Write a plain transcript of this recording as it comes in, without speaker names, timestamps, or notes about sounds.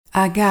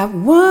I got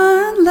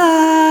one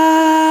life,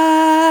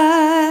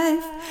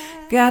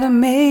 got a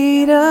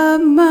made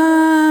up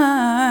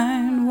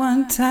mind.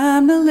 One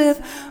time to live,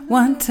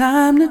 one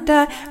time to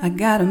die. I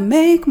gotta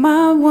make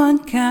my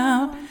one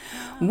count.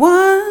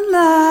 One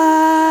life,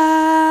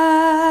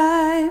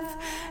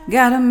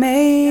 got a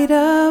made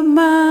up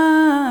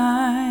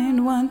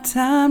mind. One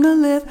time to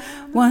live,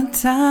 one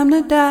time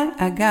to die.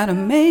 I gotta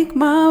make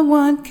my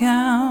one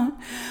count.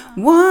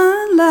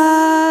 One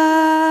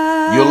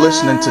life. You're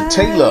listening to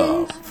Tay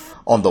Love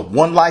on the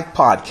One Life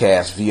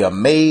podcast via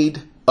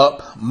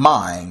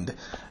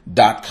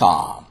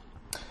madeupmind.com.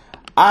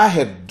 I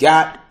have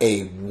got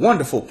a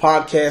wonderful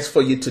podcast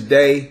for you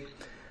today.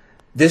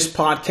 This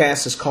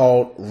podcast is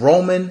called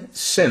Roman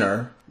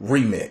Sinner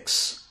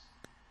Remix.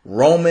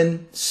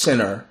 Roman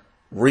Sinner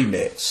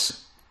Remix.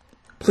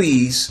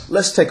 Please,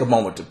 let's take a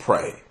moment to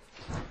pray.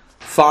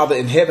 Father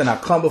in heaven, I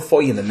come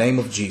before you in the name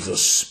of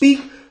Jesus.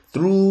 Speak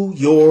through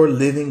your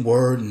living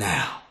word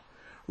now,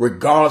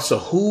 regardless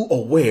of who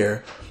or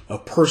where a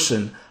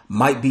person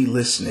might be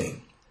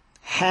listening.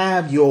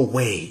 Have your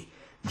way.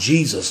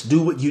 Jesus,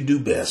 do what you do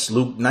best.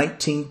 Luke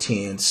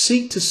 19:10,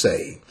 seek to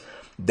save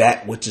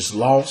that which is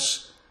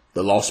lost,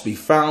 the lost be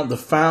found, the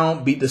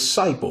found be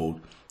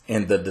discipled,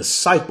 and the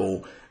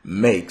disciple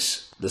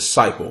makes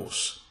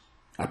disciples.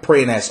 I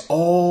pray and ask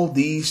all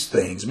these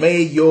things.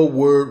 May your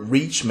word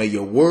reach, may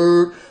your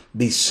word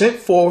be sent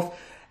forth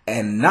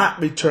and not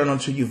return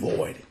unto you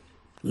void.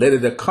 Let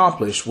it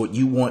accomplish what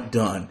you want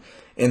done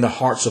in the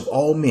hearts of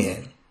all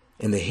men,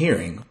 in the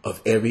hearing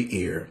of every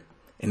ear,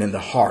 and in the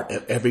heart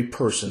of every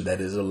person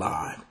that is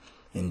alive.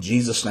 In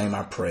Jesus' name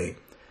I pray.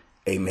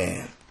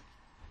 Amen.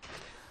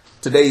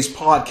 Today's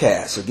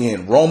podcast,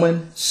 again,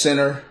 Roman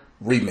Sinner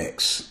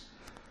Remix.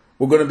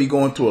 We're going to be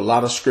going through a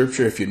lot of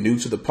scripture. If you're new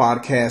to the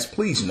podcast,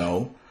 please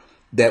know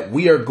that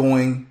we are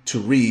going to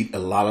read a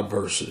lot of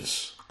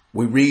verses.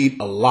 We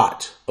read a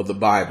lot of the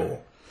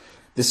Bible.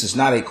 This is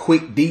not a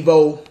quick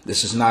devo.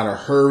 This is not a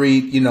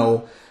hurried,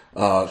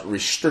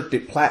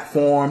 restricted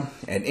platform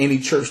at any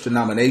church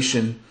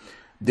denomination.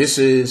 This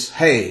is,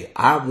 hey,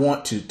 I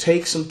want to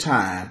take some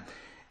time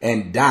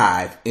and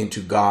dive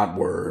into God's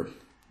word.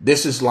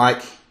 This is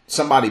like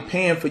somebody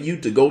paying for you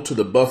to go to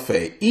the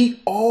buffet.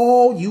 Eat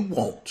all you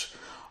want.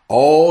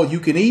 All you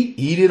can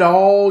eat it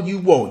all you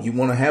want. You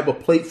want to have a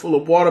plate full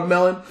of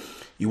watermelon.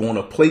 You want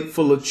a plate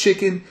full of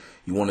chicken.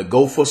 You want to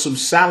go for some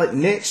salad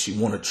next. You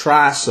want to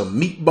try some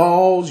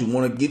meatballs. You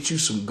want to get you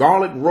some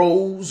garlic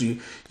rolls. You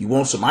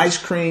want some ice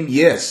cream.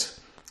 Yes.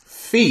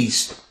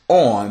 Feast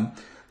on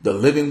the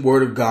living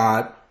word of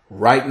God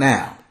right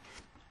now.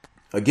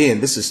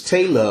 Again, this is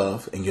Tay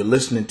Love, and you're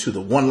listening to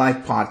the One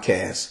Life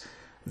podcast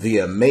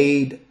via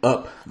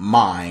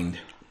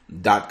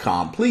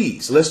madeupmind.com.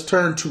 Please, let's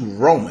turn to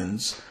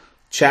Romans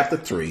chapter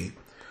 3.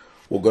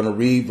 We're going to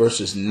read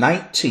verses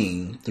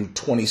 19 through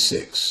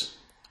 26.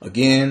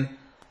 Again,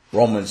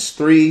 Romans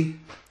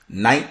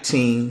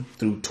 3:19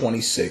 through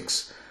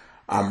 26.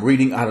 I'm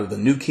reading out of the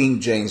New King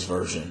James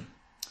Version.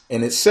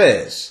 And it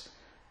says,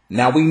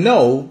 now we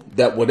know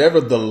that whatever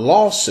the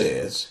law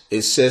says,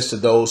 it says to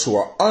those who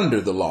are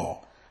under the law,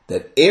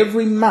 that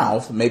every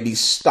mouth may be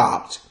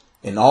stopped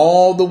and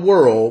all the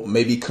world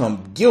may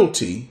become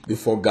guilty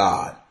before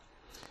God.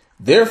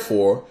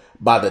 Therefore,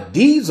 by the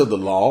deeds of the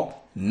law,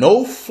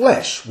 no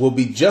flesh will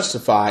be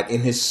justified in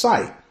his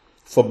sight,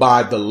 for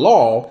by the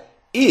law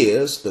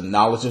is the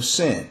knowledge of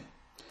sin.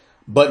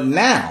 But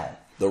now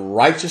the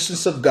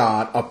righteousness of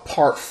God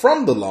apart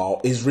from the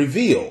law is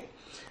revealed,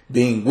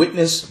 being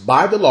witnessed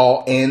by the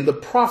law and the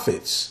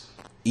prophets,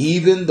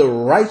 even the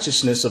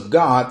righteousness of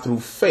God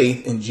through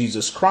faith in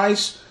Jesus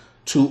Christ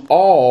to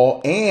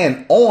all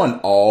and on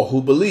all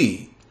who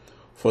believe.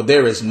 For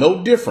there is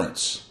no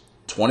difference.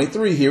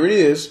 23, here it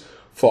is.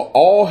 For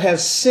all have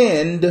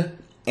sinned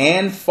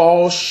and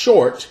fall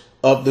short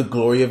of the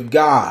glory of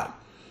God,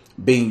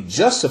 being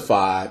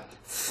justified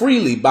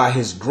freely by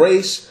his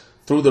grace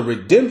through the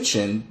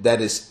redemption that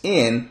is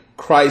in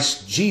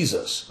Christ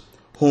Jesus,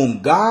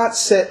 whom God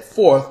set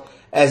forth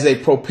as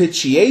a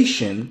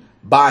propitiation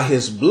by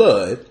his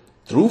blood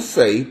through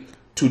faith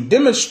to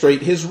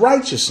demonstrate his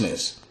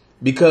righteousness,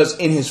 because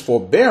in his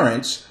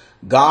forbearance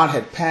God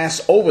had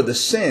passed over the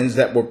sins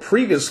that were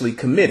previously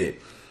committed,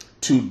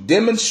 to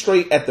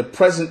demonstrate at the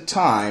present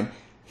time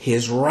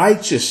his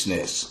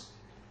righteousness,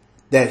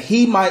 that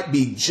he might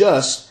be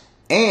just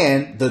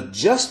and the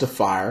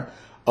justifier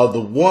of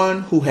the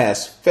one who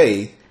has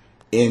faith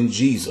in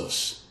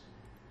Jesus.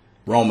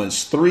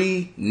 Romans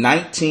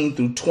 3:19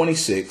 through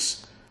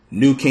 26,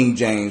 New King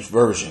James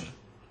Version.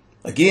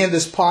 Again,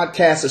 this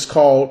podcast is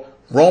called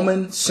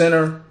Roman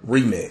Sinner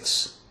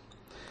Remix.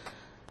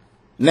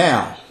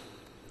 Now,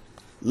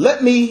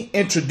 let me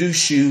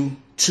introduce you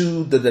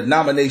to the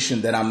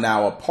denomination that I'm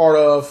now a part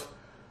of.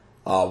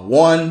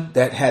 One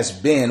that has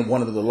been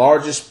one of the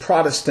largest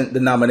Protestant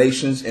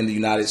denominations in the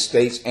United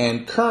States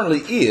and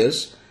currently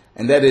is,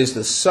 and that is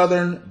the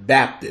Southern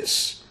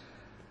Baptists.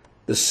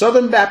 The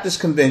Southern Baptist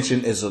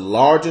Convention is the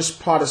largest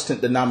Protestant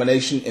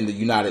denomination in the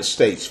United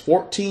States,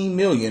 14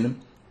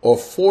 million or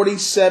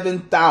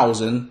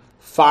 47,000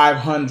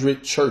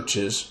 500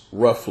 churches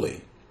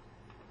roughly.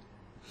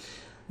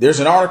 There's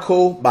an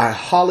article by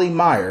Holly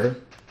Meyer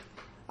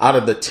out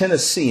of the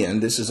Tennessean.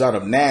 This is out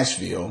of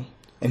Nashville.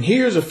 And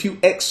here's a few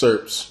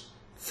excerpts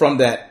from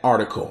that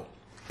article.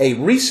 A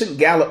recent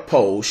Gallup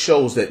poll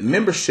shows that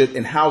membership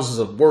in houses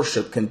of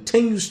worship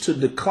continues to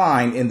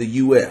decline in the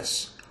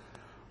U.S.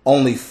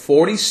 Only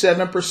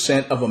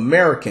 47% of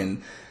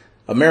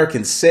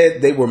Americans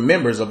said they were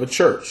members of a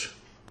church,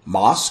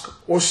 mosque,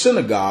 or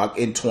synagogue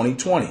in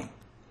 2020.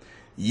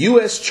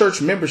 U.S.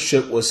 church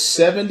membership was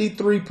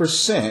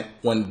 73%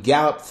 when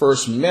Gallup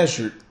first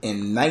measured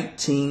in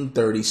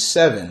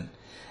 1937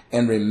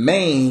 and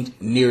remained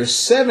near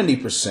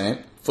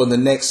 70% for the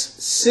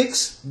next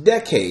 6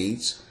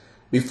 decades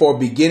before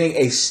beginning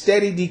a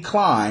steady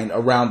decline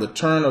around the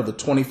turn of the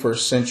 21st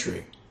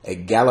century. A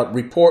Gallup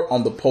report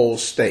on the poll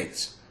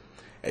states,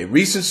 a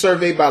recent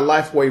survey by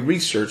Lifeway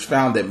Research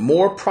found that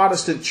more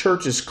Protestant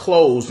churches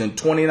closed in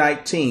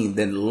 2019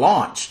 than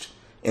launched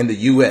in the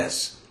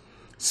U.S.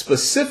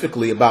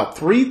 Specifically, about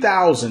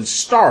 3,000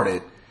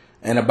 started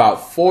and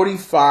about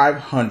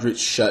 4,500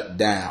 shut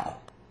down.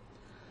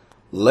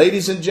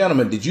 Ladies and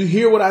gentlemen, did you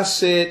hear what I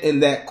said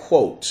in that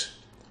quote?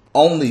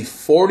 Only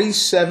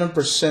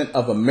 47%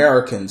 of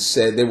Americans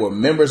said they were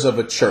members of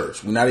a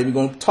church. We're not even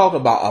going to talk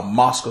about a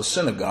mosque or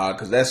synagogue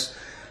because that's,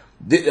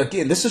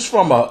 again, this is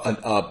from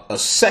a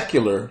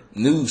secular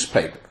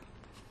newspaper.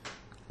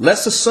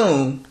 Let's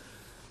assume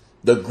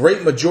the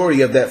great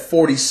majority of that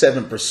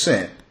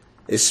 47%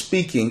 is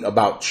speaking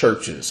about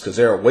churches, because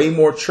there are way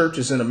more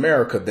churches in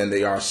America than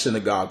there are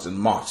synagogues and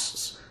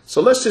mosques.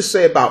 So let's just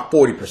say about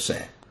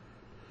 40%.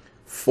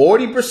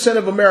 40%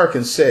 of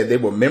Americans said they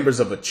were members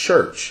of a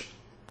church.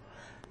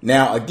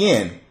 Now,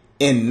 again,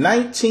 in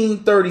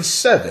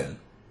 1937,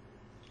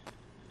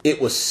 it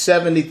was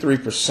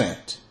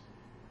 73%.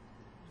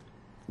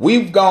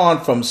 We've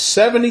gone from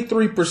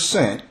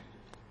 73%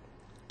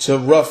 to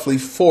roughly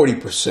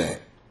 40%.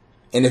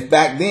 And if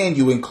back then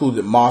you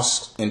included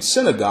mosques and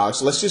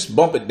synagogues, let's just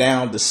bump it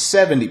down to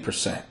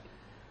 70%.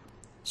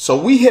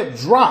 So we have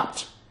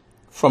dropped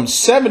from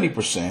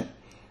 70%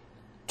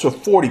 to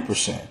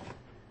 40%.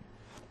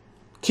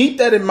 Keep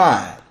that in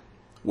mind.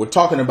 We're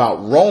talking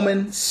about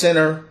Roman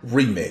Center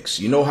Remix.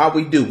 You know how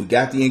we do. We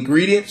got the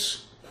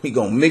ingredients. We're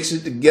going to mix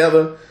it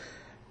together.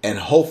 And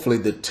hopefully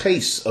the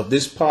taste of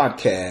this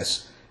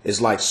podcast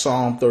is like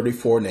Psalm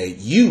 34:8.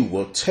 You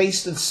will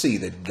taste and see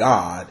that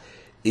God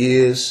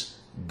is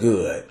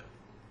good.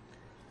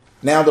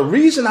 Now, the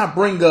reason I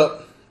bring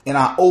up and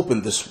I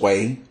open this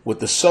way with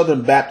the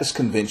Southern Baptist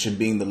Convention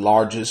being the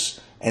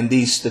largest and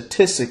these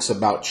statistics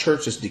about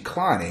churches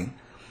declining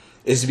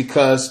is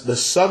because the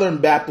Southern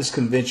Baptist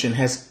Convention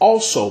has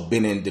also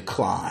been in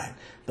decline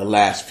the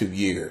last few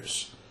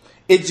years.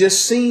 It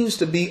just seems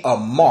to be a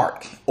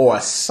mark or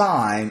a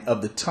sign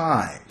of the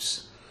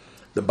times.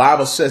 The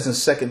Bible says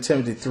in 2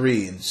 Timothy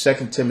 3 and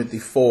 2 Timothy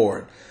 4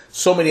 and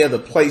so many other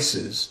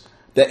places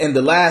that in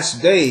the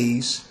last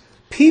days,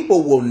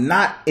 people will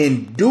not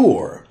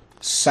endure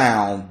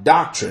sound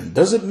doctrine.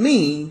 Doesn't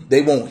mean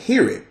they won't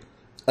hear it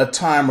a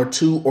time or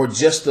two or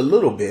just a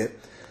little bit.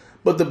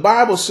 But the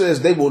Bible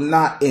says they will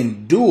not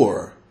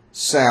endure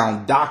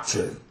sound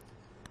doctrine.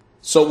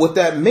 So what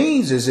that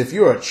means is if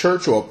you're a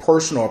church or a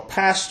person or a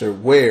pastor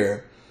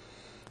where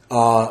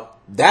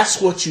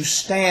that's what you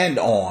stand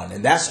on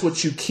and that's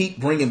what you keep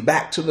bringing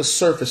back to the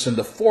surface in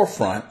the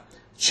forefront,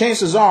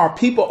 chances are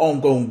people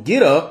aren't going to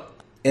get up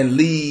and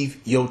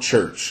leave your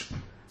church.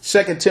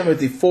 2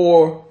 Timothy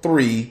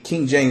 4:3,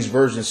 King James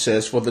Version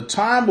says, for the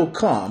time will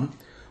come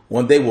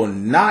when they will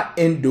not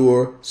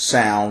endure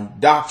sound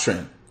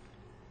doctrine,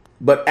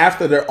 but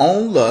after their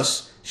own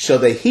lusts shall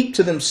they heap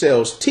to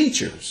themselves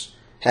teachers,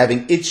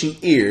 having itching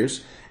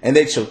ears, and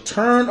they shall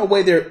turn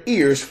away their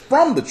ears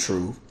from the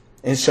truth,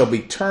 and shall be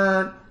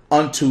turned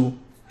unto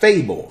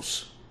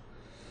fables.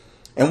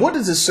 And what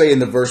does it say in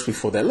the verse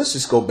before that? Let's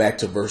just go back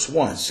to verse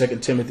 1, 2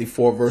 Timothy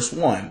 4, verse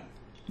 1.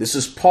 This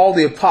is Paul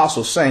the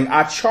Apostle saying,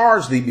 I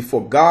charge thee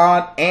before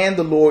God and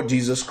the Lord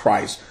Jesus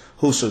Christ,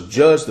 who shall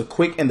judge the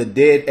quick and the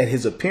dead at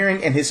his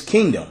appearing and his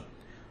kingdom.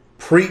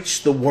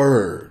 Preach the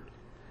word.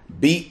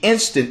 Be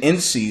instant in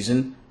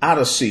season, out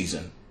of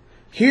season.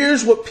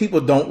 Here's what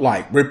people don't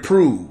like.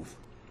 Reprove,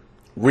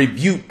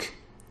 rebuke,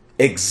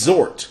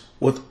 exhort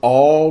with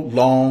all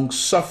long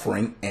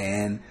suffering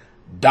and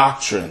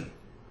doctrine.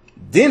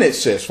 Then it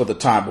says, for the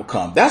time will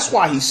come. That's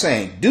why he's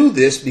saying, do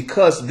this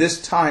because this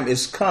time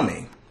is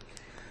coming.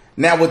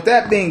 Now, with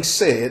that being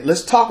said,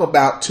 let's talk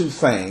about two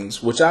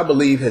things which I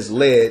believe has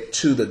led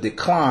to the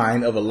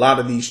decline of a lot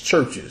of these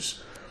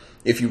churches.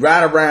 If you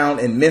ride around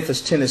in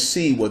Memphis,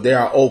 Tennessee, where there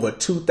are over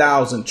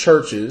 2,000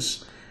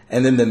 churches,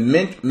 and then the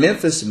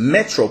Memphis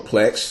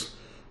Metroplex,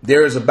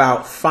 there is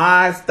about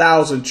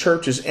 5,000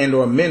 churches and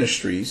or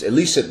ministries, at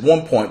least at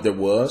one point there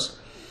was.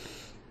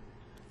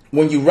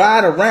 When you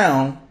ride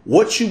around,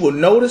 what you will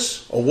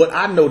notice, or what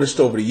I noticed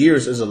over the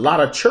years, is a lot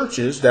of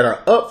churches that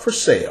are up for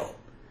sale.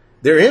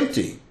 They're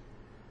empty,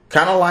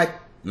 kind of like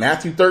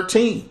Matthew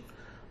 13.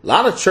 A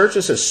lot of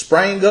churches have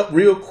sprang up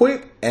real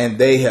quick, and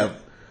they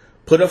have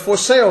put a for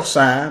sale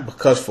sign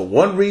because for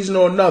one reason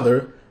or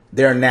another,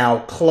 they're now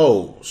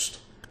closed.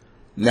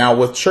 Now,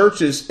 with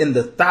churches in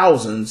the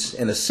thousands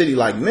in a city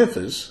like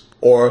Memphis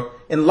or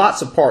in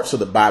lots of parts of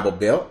the Bible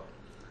Belt,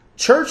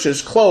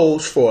 churches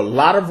close for a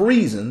lot of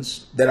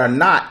reasons that are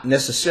not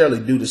necessarily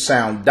due to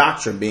sound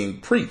doctrine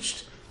being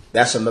preached.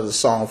 That's another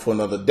song for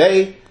another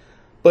day.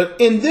 But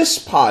in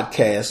this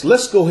podcast,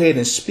 let's go ahead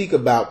and speak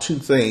about two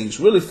things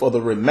really for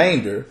the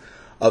remainder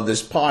of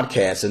this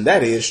podcast. And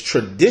that is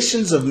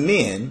traditions of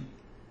men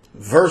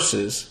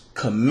versus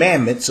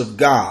commandments of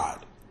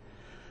God.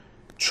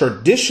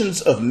 Traditions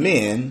of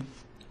men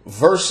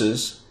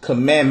versus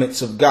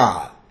commandments of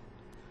God.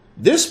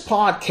 This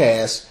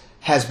podcast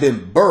has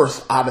been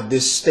birthed out of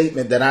this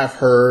statement that I've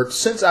heard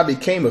since I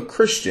became a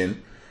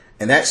Christian.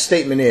 And that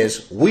statement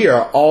is, we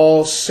are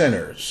all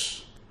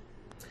sinners.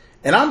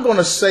 And I'm going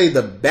to say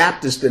the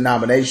Baptist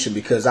denomination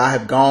because I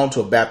have gone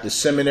to a Baptist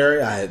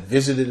seminary. I have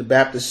visited a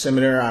Baptist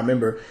seminary. I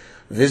remember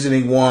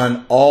visiting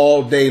one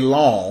all day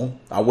long.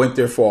 I went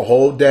there for a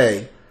whole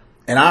day.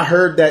 And I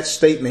heard that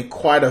statement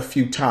quite a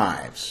few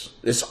times.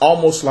 It's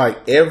almost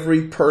like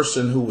every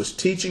person who was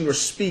teaching or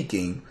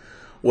speaking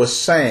was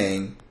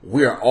saying,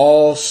 we are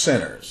all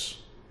sinners,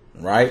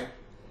 right?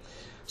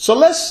 So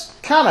let's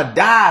kind of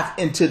dive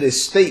into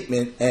this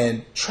statement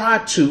and try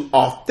to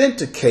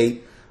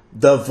authenticate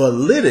the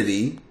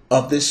validity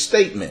of this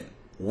statement.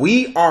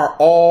 We are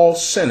all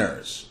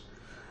sinners.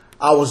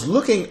 I was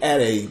looking at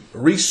a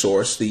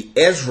resource, the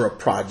Ezra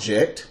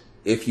Project.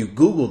 If you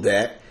Google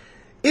that,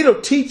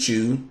 it'll teach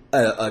you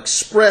an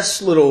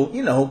express little,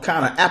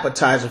 kind of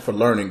appetizer for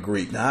learning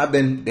Greek. Now, I've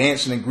been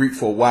dancing in Greek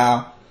for a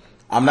while.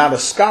 I'm not a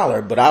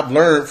scholar, but I've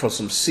learned from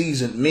some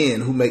seasoned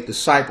men who make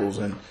disciples,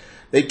 and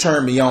they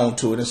turned me on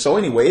to it. And so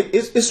anyway,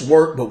 it's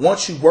work, but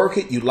once you work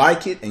it, you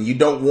like it, and you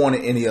don't want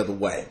it any other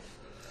way.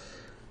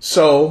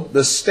 So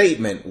the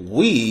statement,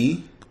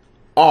 we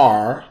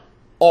are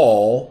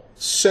all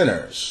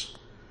sinners.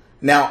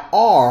 Now,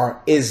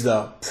 are is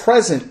the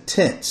present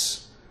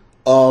tense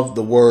of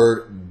the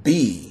word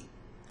be.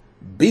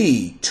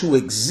 Be, to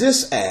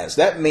exist as.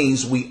 That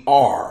means we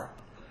are.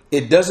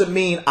 It doesn't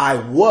mean I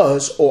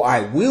was or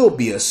I will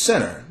be a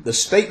sinner. The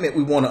statement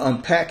we want to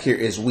unpack here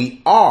is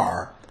we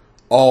are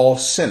all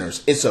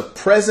sinners. It's a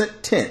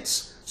present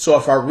tense. So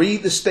if I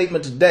read the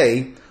statement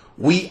today,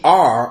 we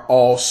are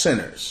all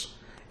sinners.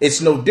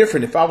 It's no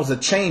different if I was to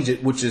change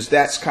it, which is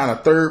that's kind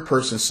of third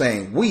person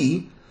saying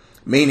we,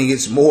 meaning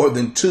it's more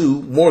than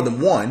two, more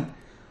than one,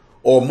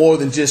 or more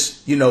than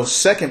just,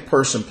 second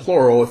person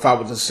plural. If I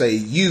was to say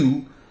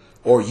you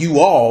or you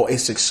all,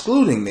 it's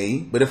excluding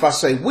me. But if I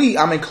say we,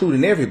 I'm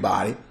including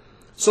everybody.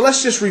 So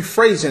let's just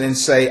rephrase it and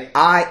say,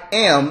 I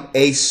am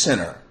a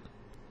sinner.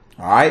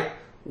 All right.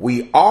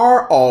 We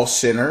are all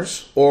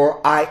sinners,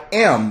 or I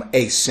am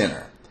a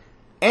sinner.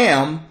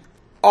 Am,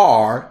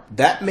 are,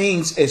 that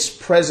means it's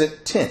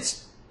present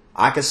tense.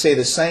 I could say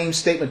the same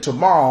statement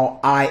tomorrow,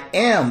 I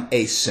am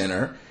a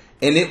sinner,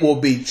 and it will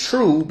be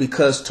true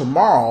because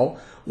tomorrow,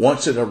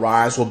 once it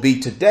arrives, will be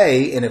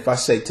today. And if I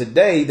say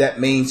today, that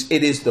means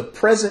it is the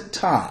present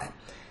time.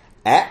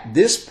 At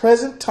this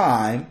present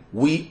time,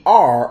 we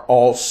are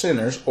all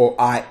sinners, or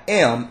I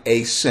am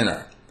a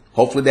sinner.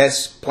 Hopefully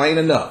that's plain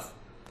enough.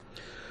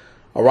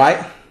 All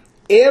right.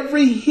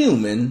 Every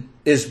human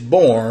is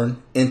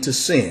born into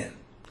sin.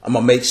 I'm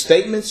going to make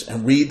statements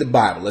and read the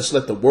Bible. Let's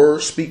let the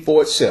word speak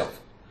for itself.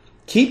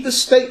 Keep the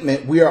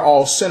statement, we are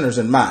all sinners,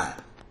 in mind.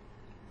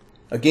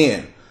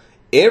 Again,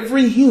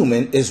 every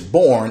human is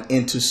born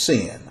into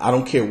sin. I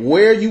don't care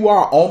where you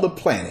are on the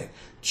planet.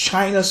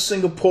 China,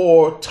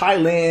 Singapore,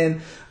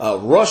 Thailand,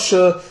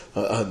 Russia,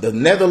 the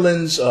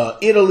Netherlands,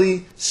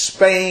 Italy,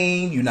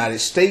 Spain, United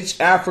States,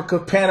 Africa,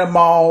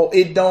 Panama.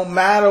 It don't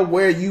matter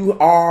where you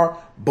are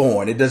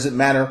born. It doesn't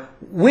matter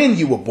when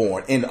you were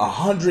born. In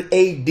 100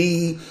 AD,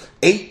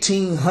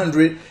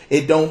 1800,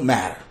 it don't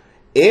matter.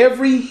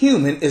 Every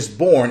human is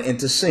born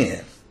into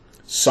sin.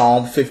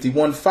 Psalm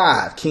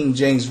 51:5, King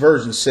James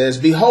Version says,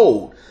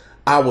 behold,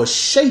 I was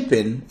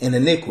shapen in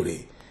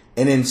iniquity,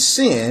 and in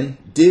sin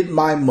did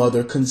my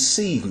mother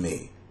conceive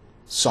me.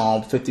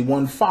 Psalm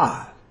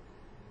 51:5.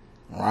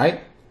 All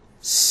right.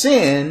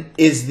 Sin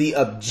is the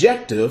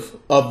objective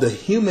of the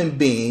human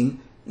being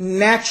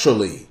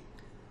naturally.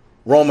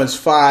 Romans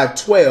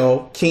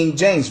 5:12, King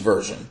James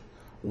Version.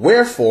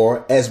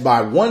 Wherefore, as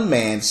by one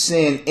man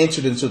sin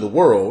entered into the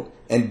world,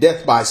 and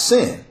death by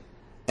sin,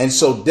 and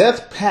so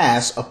death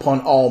passed upon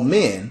all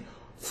men,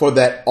 for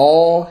that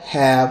all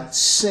have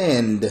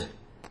sinned.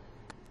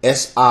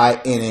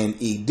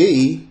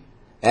 S-I-N-N-E-D,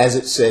 as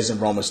it says in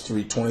Romans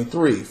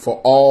 3:23,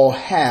 for all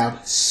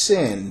have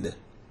sinned.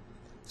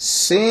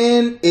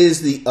 Sin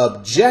is the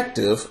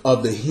objective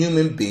of the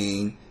human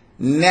being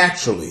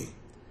naturally.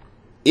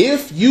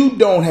 If you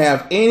don't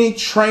have any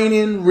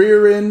training,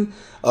 rearing,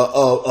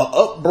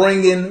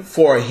 upbringing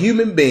for a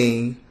human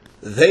being,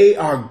 they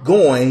are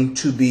going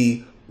to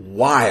be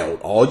wild.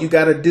 All you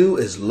got to do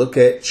is look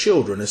at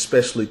children,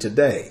 especially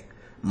today.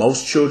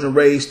 Most children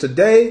raised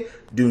today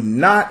do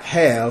not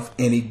have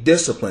any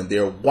discipline.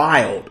 They're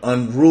wild,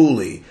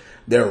 unruly.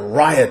 They're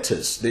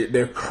riotous.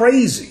 They're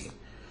crazy.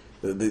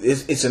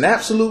 It's an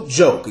absolute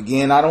joke.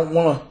 Again, I don't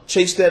want to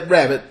chase that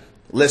rabbit.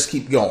 Let's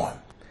keep going.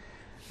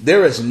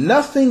 There is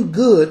nothing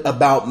good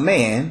about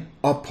man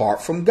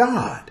apart from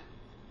God.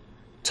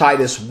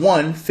 Titus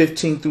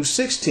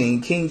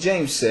 1:15-16, King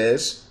James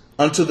says,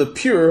 unto the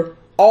pure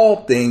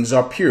all things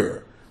are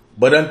pure,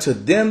 but unto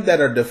them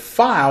that are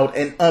defiled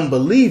and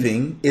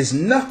unbelieving is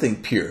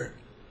nothing pure.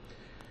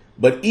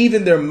 But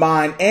even their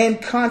mind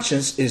and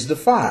conscience is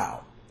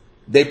defiled.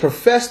 They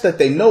profess that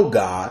they know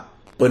God,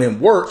 but in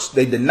works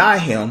they deny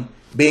him,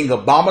 being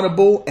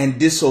abominable and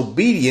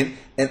disobedient,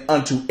 and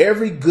unto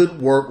every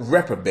good work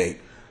reprobate.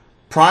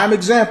 Prime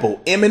example,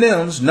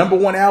 Eminem's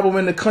 #1 album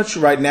in the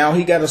country right now.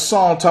 He got a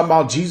song talking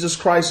about Jesus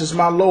Christ is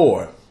my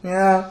Lord.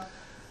 Yeah.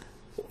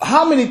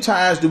 How many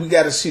times do we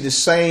got to see the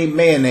same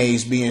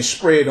mayonnaise being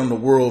spread on the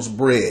world's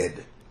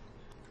bread?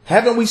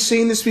 Haven't we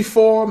seen this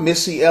before?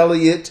 Missy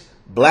Elliott,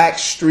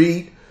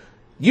 Blackstreet,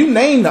 you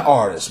name the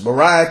artist.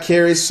 Mariah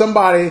Carey,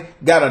 somebody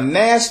got a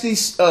nasty,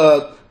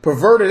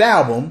 perverted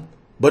album,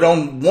 but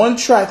on one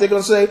track they're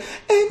going to say,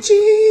 and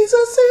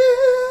Jesus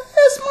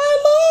is my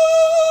Lord.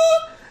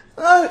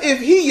 If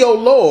he your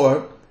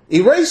Lord,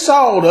 erase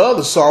all the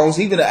other songs,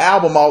 even the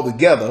album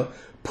altogether,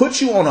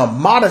 put you on a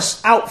modest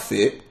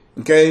outfit,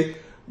 okay?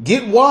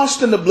 Get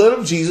washed in the blood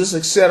of Jesus,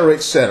 etc.,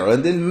 etc.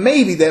 And then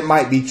maybe that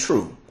might be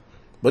true.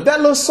 But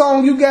that little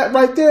song you got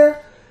right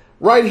there,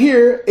 right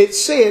here, it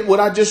said what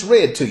I just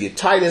read to you.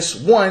 Titus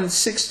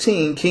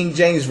 1:16, King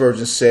James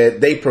Version said,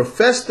 they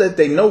profess that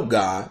they know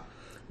God,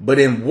 but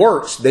in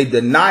works they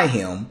deny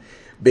him,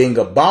 being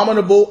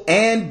abominable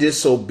and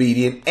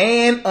disobedient,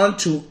 and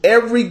unto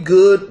every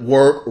good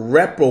work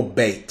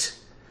reprobate.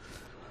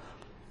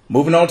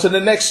 Moving on to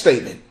the next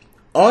statement.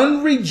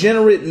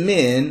 Unregenerate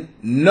men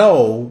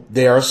know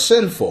they are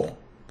sinful.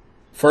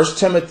 1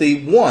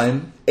 Timothy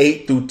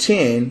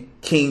 1:8-10,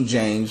 King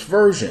James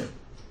Version.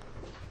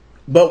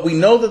 But we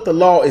know that the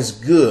law is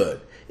good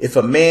if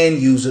a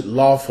man use it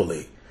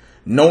lawfully,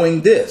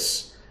 knowing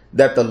this,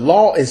 that the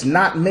law is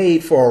not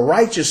made for a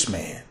righteous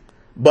man,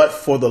 but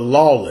for the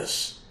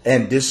lawless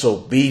and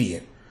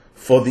disobedient,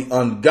 for the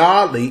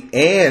ungodly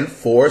and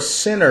for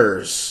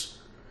sinners,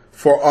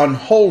 for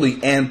unholy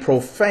and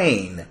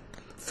profane,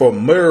 for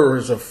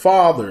murderers of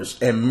fathers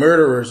and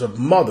murderers of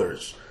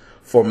mothers,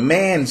 for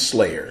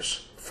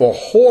manslayers, for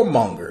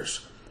whoremongers,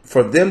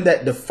 for them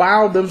that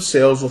defile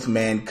themselves with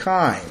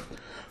mankind,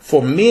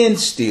 for men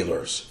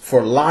stealers,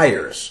 for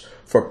liars,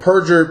 for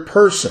perjured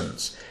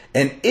persons,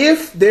 and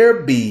if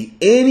there be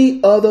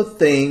any other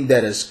thing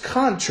that is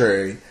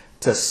contrary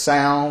to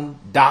sound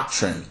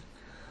doctrine.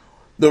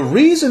 The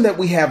reason that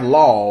we have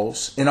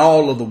laws in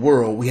all of the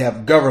world, we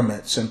have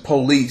governments and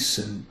police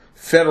and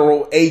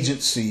federal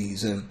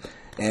agencies and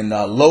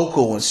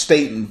local and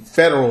state and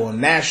federal and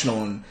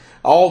national and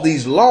all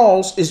these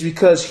laws, is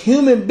because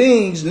human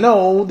beings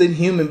know that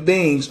human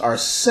beings are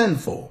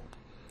sinful.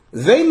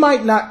 They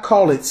might not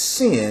call it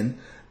sin,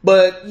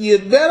 but you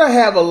better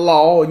have a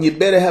law and you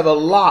better have a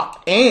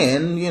lock,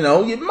 and you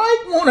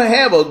might want to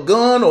have a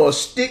gun or a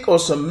stick or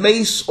some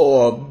mace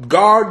or a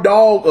guard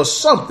dog or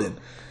something,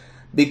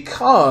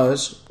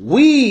 because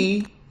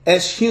we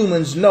as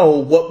humans know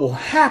what will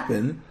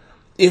happen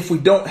if we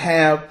don't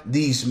have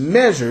these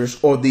measures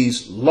or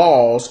these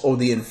laws or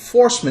the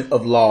enforcement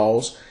of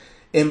laws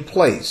in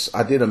place.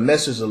 I did a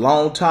message a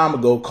long time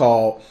ago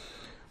called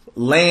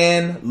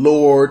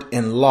Landlord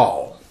and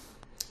Law.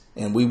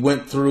 And we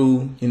went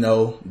through,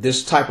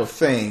 this type of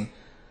thing.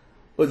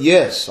 But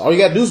yes, all you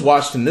got to do is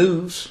watch the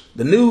news.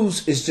 The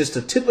news is just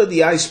the tip of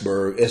the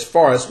iceberg as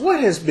far as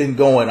what has been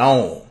going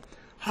on.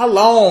 How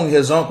long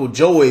has Uncle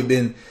Joey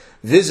been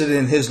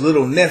visiting his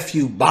little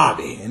nephew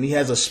Bobby? And he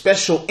has a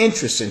special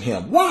interest in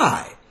him.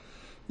 Why?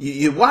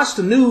 You watch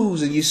the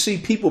news and you see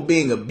people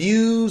being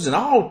abused and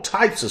all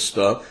types of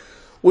stuff,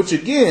 which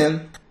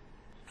again,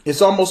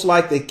 it's almost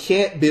like they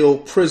can't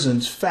build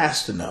prisons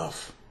fast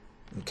enough.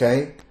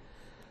 Okay?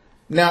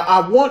 Now,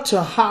 I want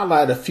to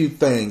highlight a few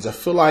things. I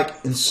feel like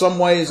in some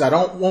ways I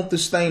don't want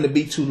this thing to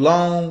be too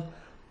long,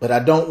 but I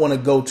don't want to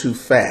go too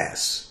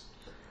fast.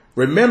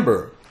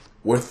 Remember,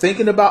 we're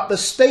thinking about the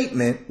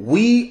statement,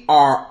 we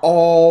are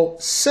all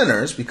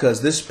sinners,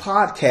 because this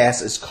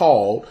podcast is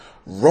called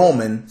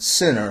Roman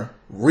Sinner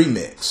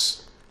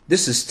Remix.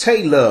 This is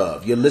Tay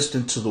Love. You're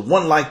listening to the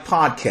One Life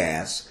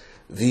Podcast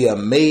via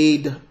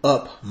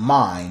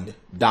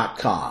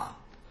madeupmind.com.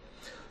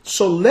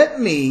 So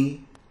let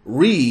me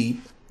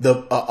read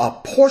a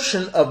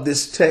portion of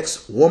this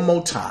text one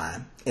more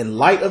time in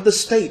light of the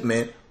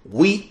statement,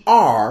 we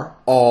are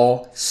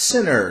all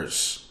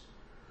sinners.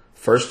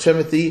 1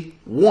 Timothy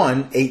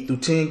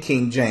 1:8-10,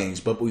 King James.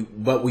 But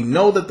we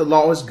know that the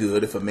law is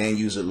good if a man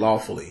use it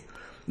lawfully,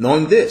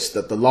 knowing this,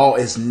 that the law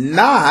is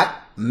not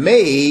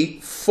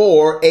made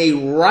for a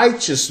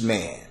righteous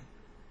man.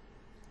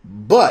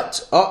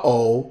 But,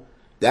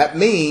 that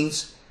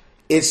means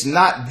it's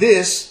not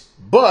this,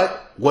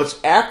 but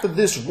what's after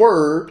this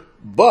word,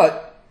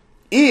 but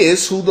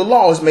is who the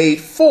law is made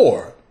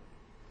for.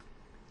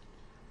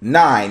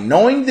 9,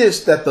 knowing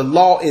this, that the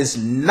law is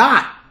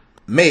not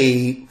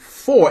made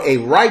for a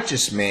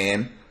righteous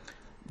man,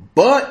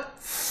 but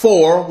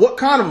for what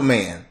kind of a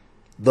man?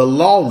 The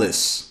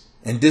lawless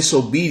and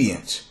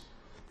disobedient,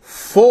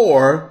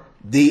 for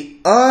the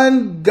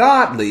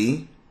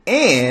ungodly,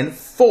 and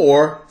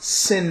for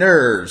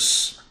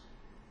sinners.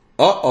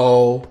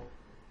 Uh-oh.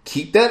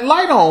 Keep that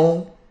light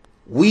on.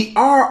 We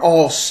are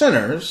all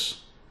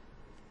sinners.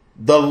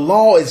 The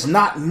law is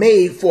not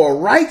made for a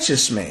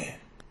righteous man,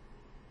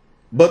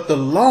 but the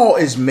law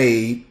is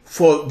made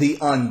for the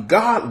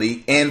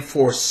ungodly and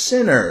for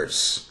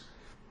sinners.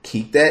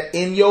 Keep that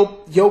in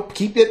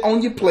keep it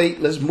on your plate.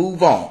 Let's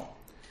move on.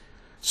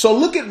 So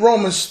look at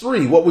Romans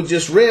 3. What we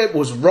just read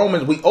was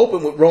we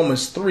opened with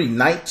Romans 3,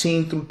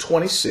 19 through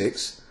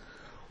 26.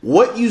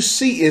 What you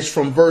see is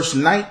from verse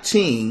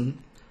 19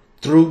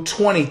 through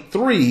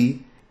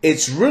 23,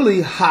 it's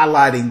really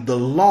highlighting the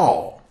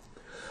law.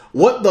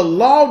 What the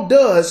law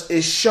does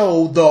is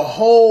show the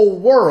whole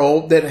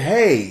world that,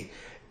 hey,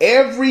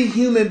 every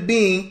human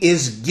being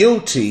is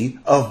guilty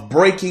of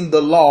breaking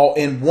the law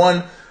in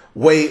one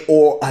way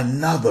or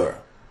another.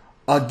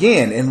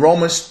 Again, in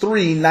Romans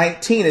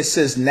 3:19, it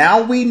says,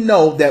 now we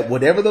know that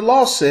whatever the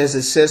law says,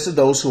 it says to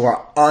those who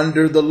are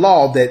under the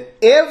law, that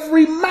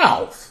every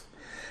mouth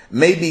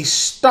may be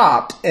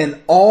stopped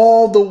and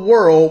all the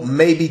world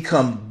may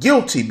become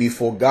guilty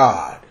before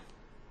God.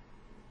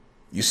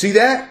 You see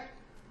that?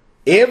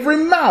 Every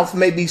mouth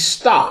may be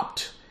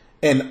stopped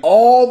and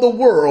all the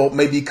world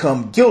may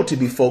become guilty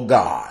before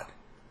God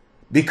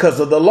because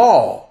of the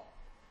law.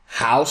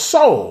 How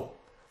so?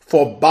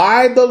 For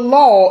by the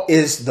law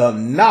is the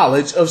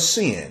knowledge of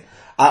sin.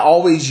 I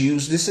always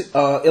use this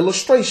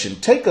illustration.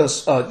 Take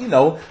us,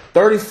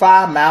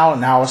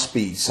 35-mile-an-hour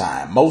speed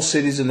sign. Most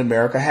cities in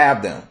America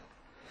have them.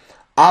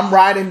 I'm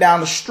riding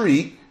down the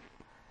street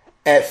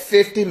at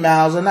 50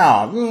 miles an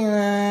hour.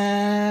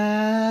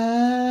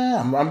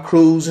 I'm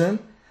cruising.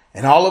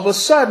 And all of a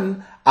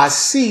sudden, I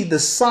see the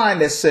sign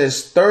that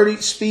says 30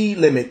 speed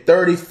limit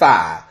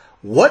 35.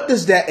 What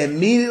does that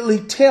immediately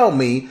tell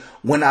me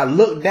when I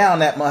look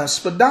down at my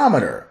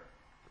speedometer?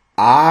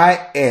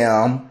 I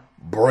am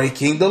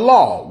breaking the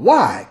law.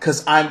 Why?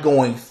 Because I'm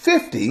going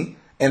 50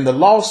 and the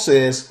law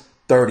says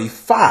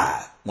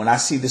 35. When I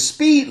see the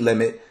speed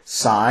limit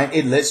sign,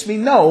 it lets me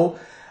know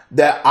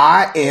that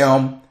I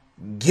am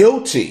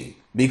guilty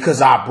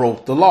because I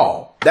broke the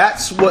law.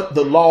 That's what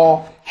the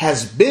law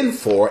has been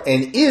for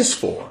and is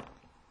for.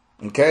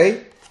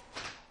 Okay?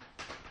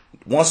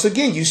 Once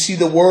again, you see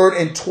the word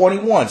in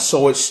 21.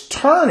 So it's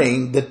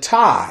turning the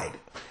tide.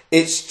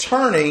 It's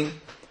turning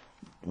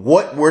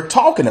what we're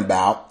talking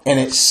about. And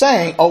it's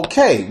saying,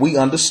 okay, we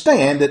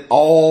understand that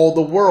all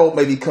the world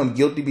may become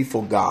guilty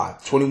before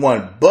God.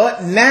 21.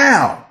 But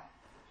now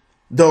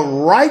the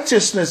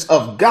righteousness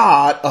of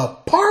God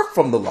apart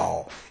from the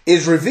law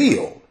is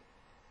revealed,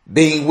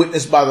 being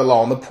witnessed by the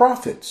law and the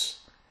prophets.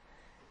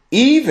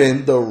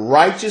 Even the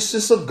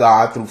righteousness of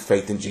God through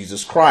faith in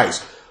Jesus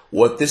Christ.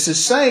 What this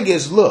is saying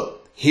is,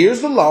 look, here's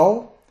the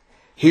law.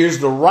 Here's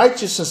the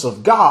righteousness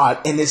of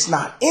God. And it's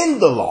not in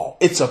the law.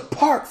 It's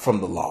apart from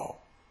the law.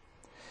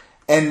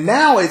 And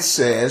now it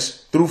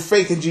says through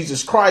faith in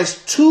Jesus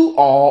Christ to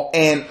all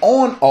and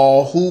on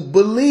all who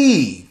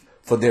believe.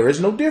 For there is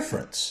no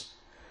difference.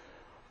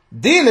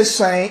 Then it's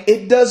saying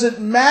it doesn't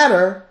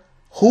matter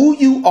who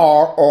you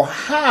are or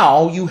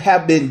how you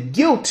have been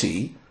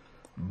guilty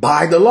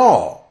by the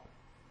law.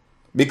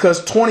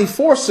 Because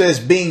 24 says,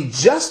 being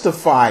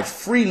justified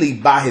freely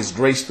by his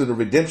grace through the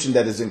redemption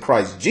that is in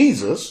Christ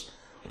Jesus,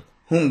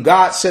 whom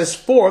God sets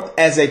forth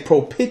as a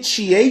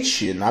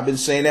propitiation. I've been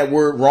saying that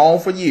word wrong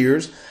for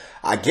years.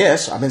 I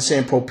guess I've been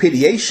saying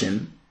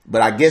propitiation,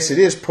 but I guess it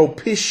is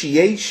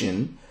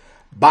propitiation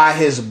by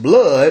his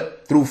blood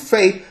through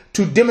faith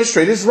to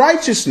demonstrate his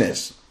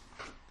righteousness.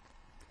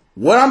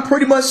 What I'm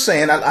pretty much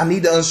saying, I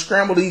need to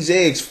unscramble these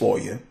eggs for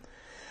you.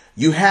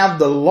 You have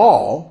the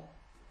law.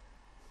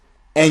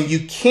 And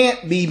you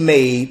can't be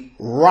made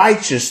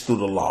righteous through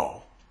the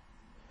law.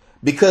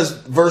 Because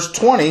verse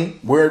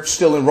 20, we're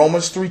still in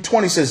Romans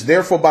 3:20 says,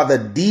 therefore by the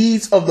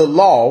deeds of the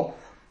law,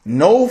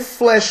 no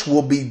flesh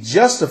will be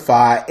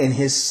justified in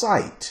his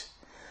sight.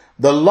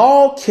 The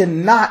law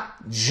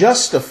cannot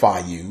justify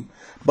you,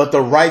 but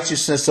the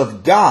righteousness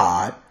of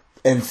God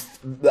and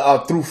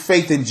through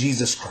faith in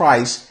Jesus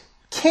Christ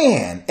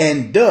can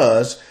and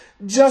does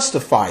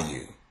justify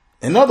you.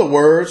 In other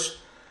words,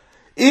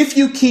 if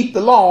you keep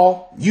the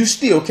law, you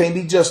still can't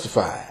be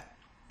justified.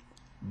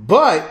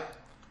 But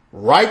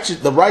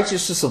the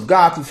righteousness of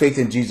God through faith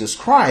in Jesus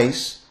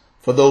Christ,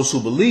 for those who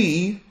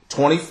believe,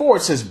 24,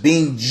 it says,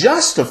 being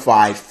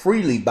justified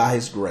freely by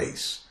his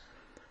grace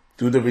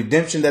through the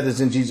redemption that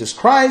is in Jesus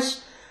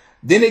Christ.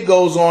 Then it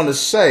goes on to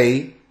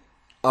say,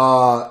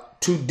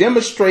 to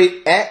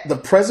demonstrate at the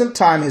present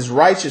time his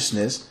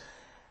righteousness,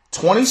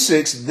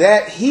 26,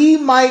 that he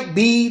might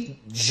be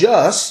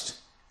just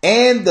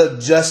and the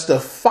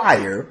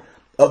justifier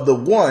of the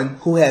one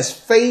who has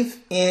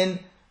faith in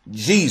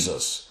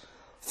Jesus.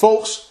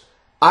 Folks,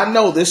 I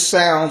know this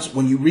sounds,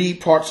 when you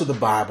read parts of the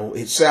Bible,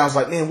 it sounds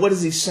like, man, what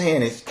is he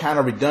saying? It's kind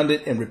of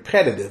redundant and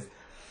repetitive.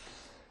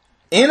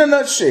 In a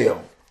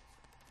nutshell,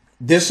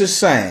 this is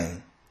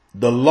saying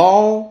the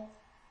law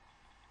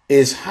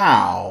is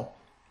how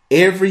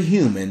every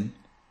human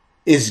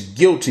is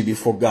guilty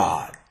before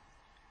God.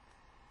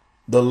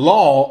 The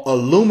law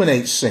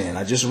illuminates sin.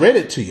 I just read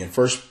it to you in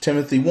 1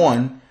 Timothy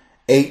 1,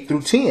 8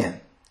 through 10.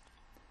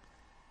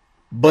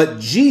 But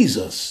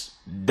Jesus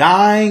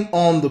dying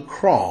on the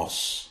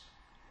cross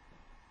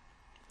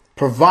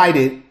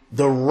provided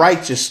the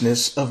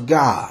righteousness of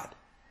God.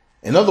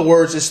 In other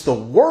words, it's the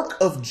work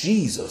of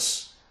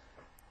Jesus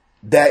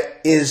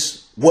that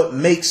is what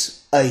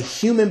makes a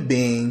human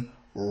being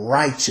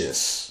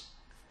righteous.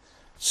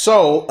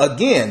 So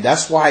again,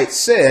 that's why it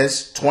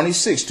says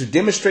 26, to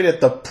demonstrate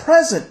at the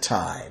present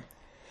time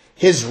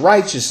his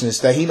righteousness,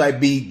 that he might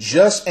be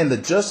just and the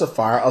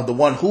justifier of the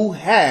one who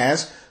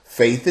has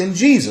faith in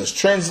Jesus.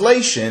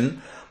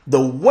 Translation,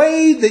 the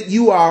way that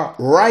you are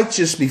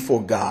righteous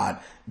before God,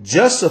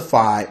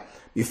 justified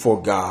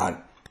before God,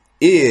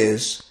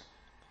 is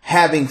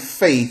having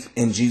faith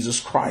in Jesus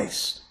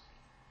Christ.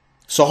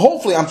 So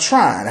hopefully I'm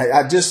trying.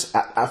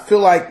 I feel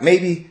like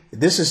maybe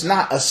this is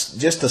not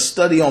just a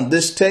study on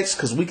this text,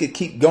 because we could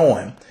keep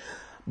going.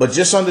 But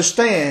just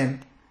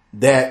understand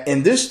that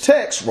in this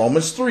text,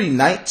 Romans 3,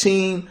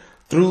 19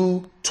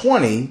 through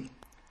 20,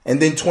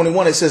 and then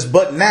 21, it says,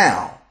 but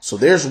now. So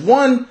there's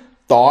one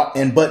thought,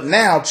 and but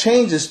now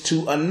changes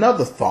to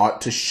another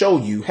thought to show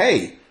you,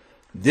 hey,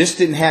 this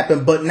didn't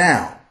happen but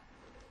now.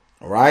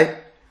 All right.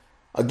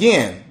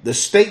 Again, the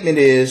statement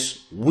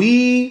is,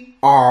 we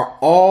are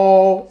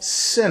all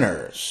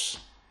sinners.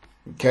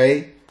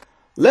 Okay.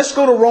 Let's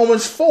go to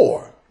Romans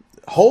 4.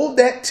 Hold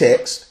that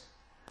text.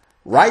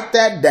 Write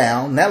that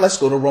down. Now let's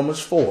go to Romans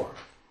 4.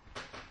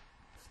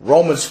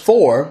 Romans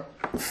 4,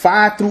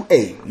 5 through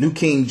 8, New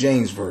King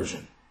James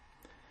Version.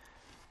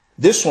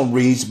 This one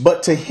reads,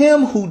 but to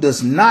him who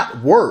does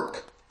not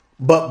work,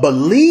 but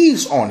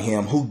believes on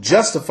him who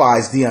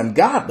justifies the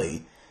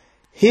ungodly,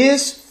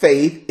 his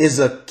faith is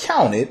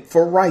accounted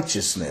for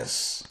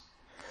righteousness.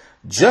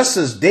 Just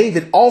as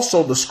David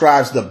also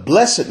describes the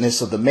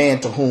blessedness of the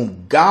man to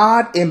whom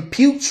God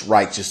imputes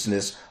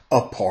righteousness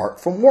apart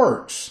from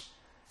works.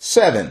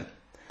 7.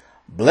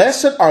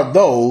 Blessed are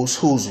those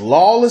whose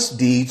lawless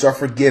deeds are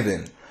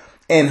forgiven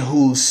and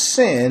whose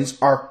sins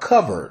are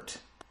covered.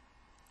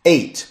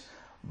 8.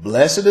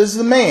 Blessed is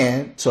the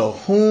man to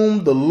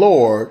whom the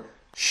Lord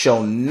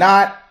shall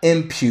not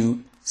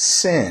impute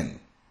sin.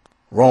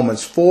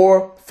 Romans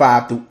 4,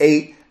 5 through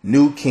 8,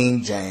 New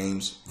King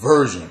James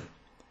Version.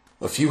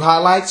 A few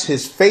highlights.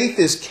 His faith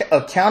is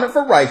accounted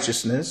for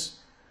righteousness.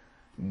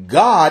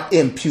 God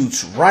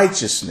imputes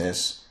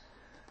righteousness.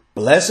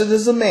 Blessed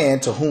is the man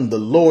to whom the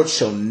Lord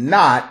shall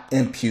not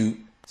impute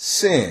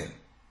sin.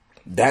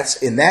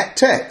 That's in that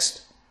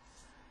text.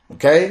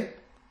 Okay.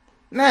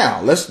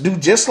 Now let's do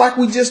just like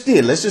we just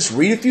did. Let's just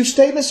read a few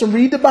statements and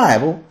read the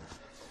Bible.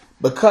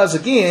 Because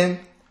again,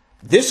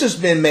 this has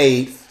been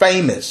made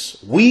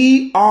famous.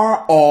 We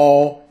are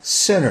all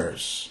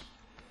sinners.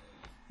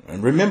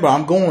 And remember,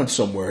 I'm going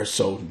somewhere,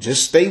 so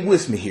just stay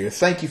with me here.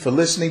 Thank you for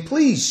listening.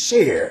 Please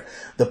share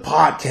the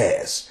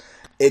podcast.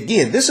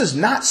 Again, this is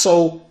not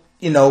so,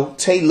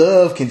 Tay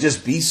Love can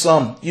just be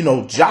some,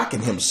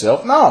 jocking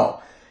himself.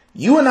 No,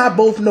 you and I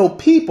both know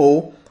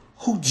people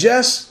who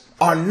just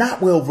are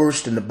not well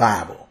versed in the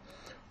Bible,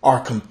 are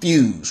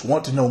confused,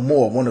 want to know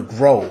more, want to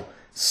grow.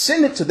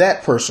 Send it to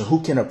that person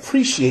who can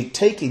appreciate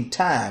taking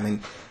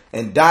time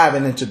and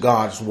diving into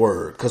God's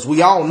word, because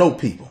we all know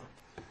people,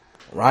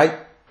 right?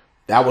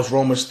 That was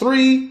Romans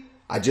 3.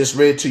 I just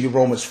read to you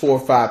Romans 4,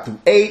 5 through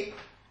 8.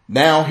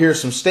 Now here's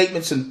some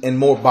statements and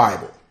more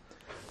Bible.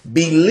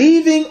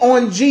 Believing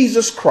on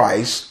Jesus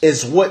Christ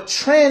is what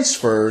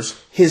transfers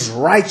his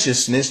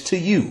righteousness to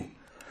you.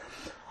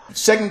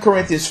 2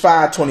 Corinthians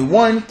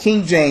 5:21,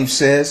 King James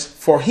says,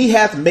 for he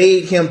hath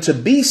made him to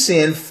be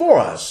sin for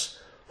us,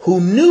 who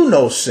knew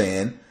no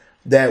sin,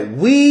 that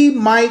we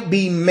might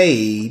be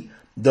made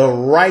the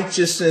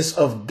righteousness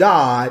of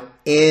God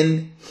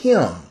in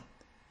him.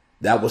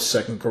 That was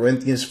 2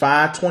 Corinthians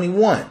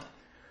 5:21.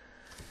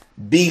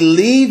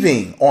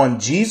 Believing on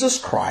Jesus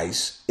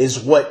Christ is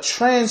what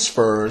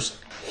transfers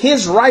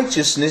his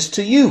righteousness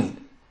to you.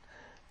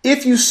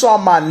 If you saw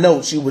my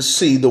notes, you would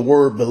see the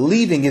word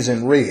believing is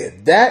in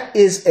red. That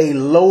is a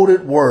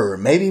loaded word.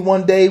 Maybe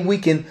one day we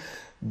can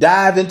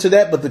dive into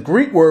that, but the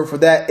Greek word for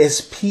that is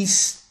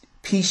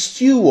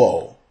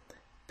pistuo.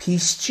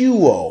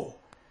 Pistuo.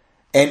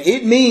 And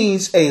it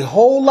means a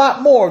whole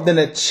lot more than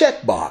a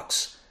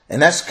checkbox.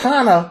 And that's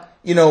kind of,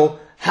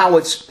 how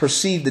it's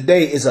perceived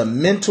today is a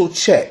mental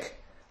check.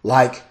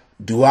 Like,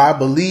 do I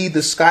believe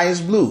the sky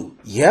is blue?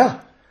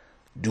 Yeah.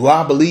 Do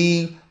I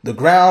believe the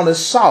ground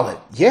is solid?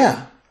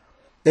 Yeah.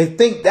 They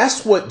think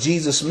that's what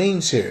Jesus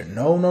means here.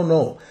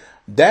 No.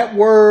 That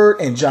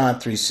word in John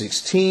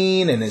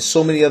 3:16 and in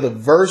so many other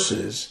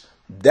verses,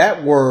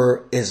 that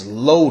word is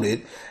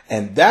loaded.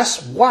 And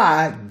that's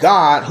why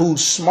God,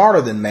 who's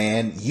smarter than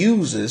man,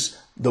 uses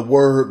the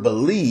word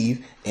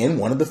believe in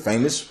one of the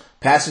famous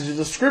passages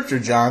of scripture,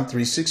 John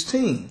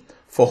 3:16.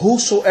 For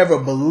whosoever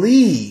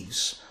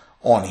believes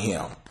on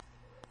him.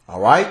 All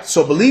right.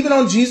 So believing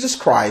on Jesus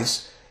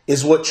Christ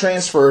is what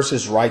transfers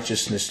his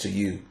righteousness to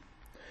you.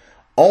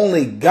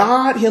 Only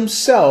God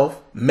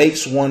himself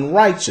makes one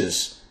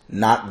righteous,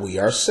 not we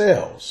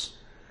ourselves.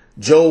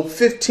 Job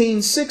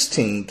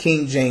 15:16,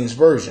 King James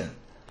Version.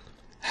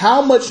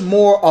 How much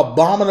more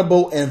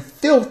abominable and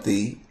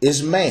filthy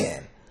is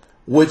man,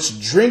 which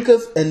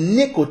drinketh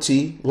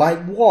iniquity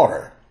like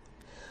water.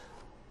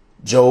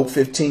 Job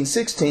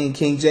 15:16,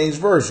 King James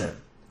Version.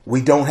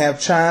 We don't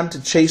have time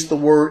to chase the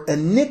word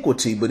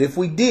iniquity, but if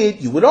we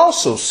did, you would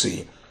also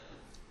see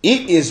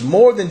it is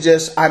more than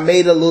just, I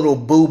made a little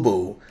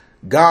boo-boo,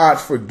 God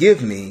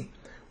forgive me.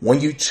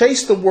 When you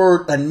chase the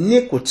word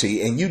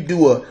iniquity and you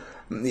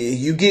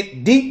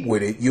get deep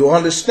with it, you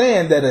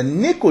understand that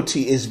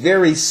iniquity is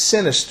very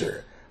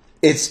sinister.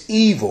 It's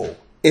evil.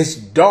 It's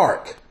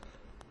dark.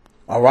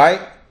 All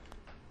right.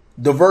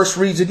 The verse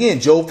reads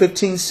again, Job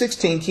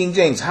 15:16, King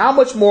James. How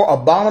much more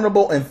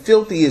abominable and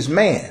filthy is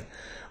man,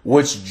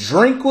 which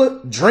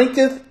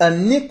drinketh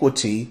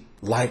iniquity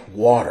like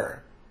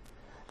water.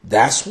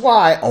 That's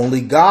why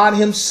only God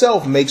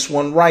himself makes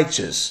one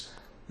righteous,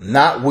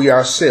 not we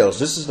ourselves.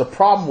 This is the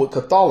problem with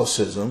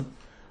Catholicism,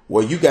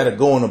 where you got to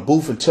go in a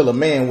booth and tell a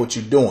man what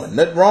you're doing.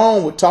 Nothing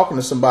wrong with talking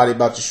to somebody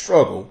about your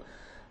struggle,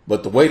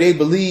 but the way they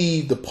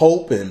believe the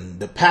Pope and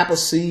the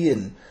papacy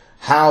and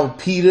how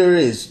Peter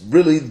is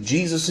really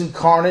Jesus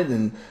incarnate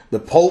and the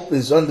Pope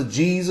is under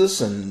Jesus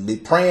and they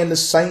praying to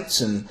saints,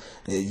 and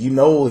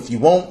if you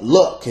want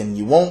luck and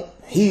you want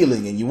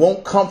healing and you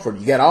want comfort,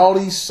 you got all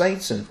these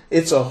saints, and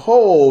it's a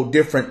whole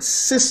different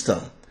system.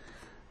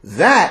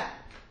 That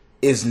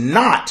is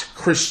not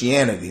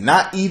Christianity,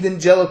 not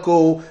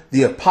evangelical.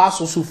 The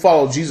apostles who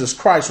followed Jesus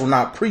Christ were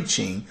not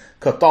preaching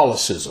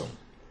Catholicism,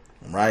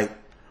 right?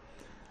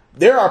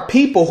 There are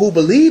people who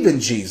believe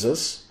in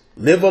Jesus,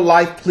 live a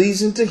life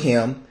pleasing to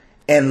him,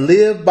 and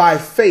live by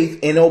faith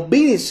in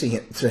obedience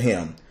to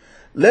him.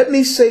 Let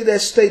me say that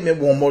statement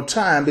one more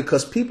time,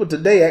 because people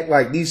today act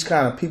like these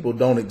kind of people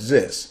don't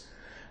exist.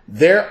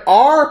 There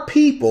are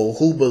people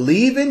who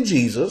believe in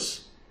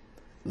Jesus,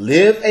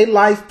 live a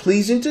life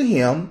pleasing to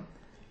him,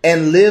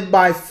 and live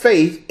by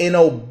faith in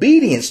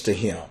obedience to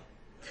him.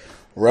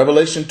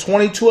 Revelation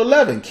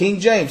 22:11, King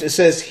James, it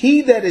says,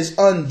 he that is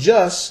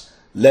unjust,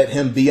 let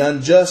him be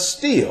unjust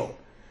still.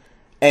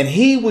 And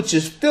he which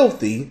is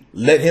filthy,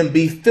 let him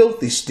be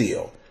filthy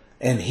still.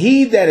 And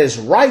he that is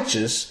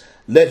righteous,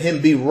 let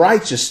him be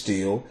righteous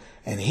still.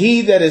 And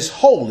he that is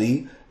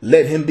holy,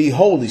 let him be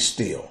holy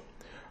still.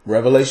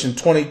 Revelation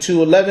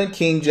 22:11,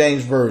 King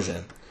James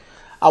Version.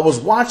 I was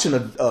watching a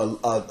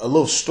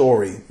little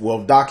story,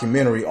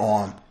 documentary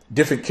on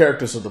different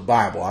characters of the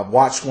Bible. I've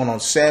watched one on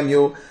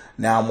Samuel.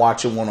 Now I'm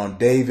watching one on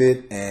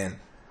David. And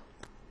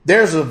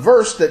there's a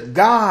verse that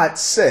God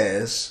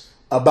says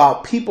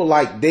about people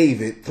like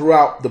David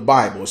throughout the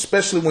Bible,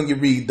 especially when you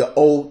read the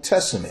Old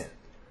Testament.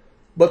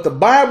 But the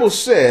Bible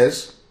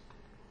says,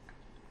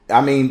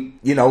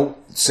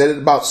 said it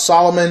about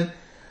Solomon.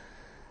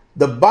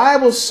 The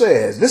Bible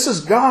says, this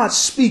is God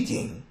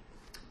speaking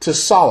to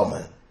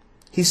Solomon.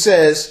 He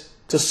says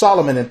to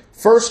Solomon in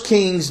 1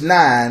 Kings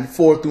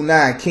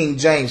 9:4-9, King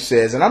James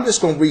says, and I'm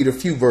just going to read a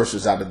few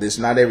verses out of this,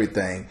 not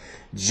everything,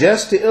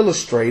 just to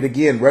illustrate,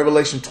 again,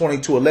 Revelation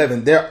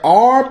 22:11, there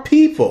are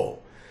people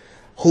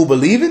who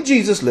believe in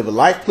Jesus, live a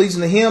life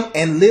pleasing to him,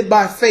 and live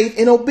by faith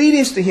in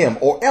obedience to him,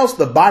 or else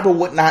the Bible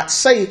would not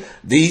say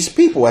these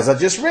people, as I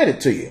just read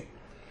it to you.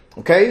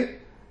 Okay?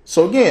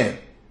 So again,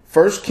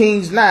 1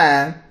 Kings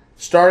 9,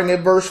 starting at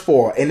verse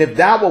 4, and if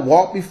thou wilt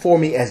walk before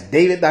me as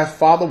David thy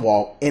father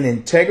walked, in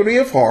integrity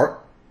of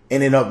heart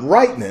and in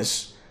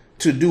uprightness,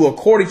 to do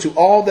according to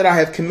all that I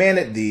have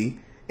commanded thee,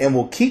 and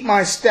will keep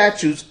my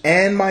statutes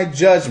and my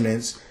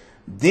judgments,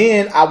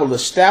 then I will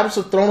establish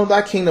the throne of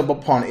thy kingdom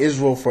upon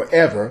Israel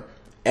forever,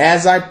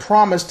 as I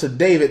promised to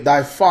David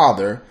thy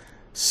father,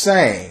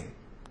 saying,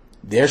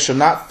 there shall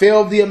not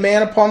fail thee a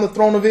man upon the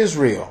throne of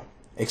Israel,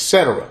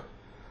 etc.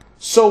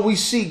 So we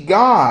see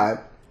God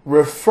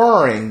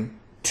referring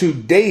to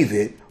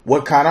David,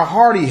 what kind of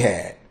heart he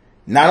had.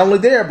 Not only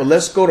there, but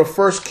let's go to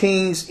 1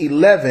 Kings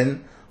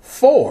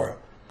 11:4.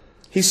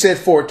 He said,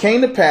 for it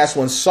came to pass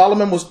when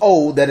Solomon was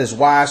old that his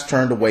wives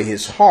turned away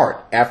his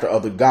heart after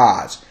other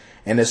gods,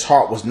 and his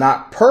heart was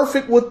not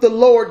perfect with the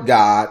Lord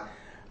God,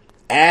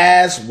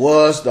 as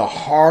was the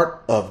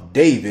heart of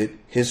David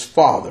his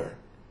father.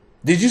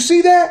 Did you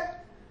see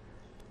that?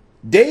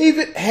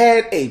 David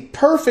had a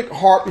perfect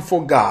heart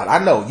before God.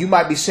 I know you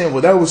might be saying,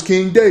 well, that was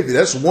King David.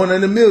 That's one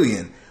in a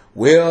million.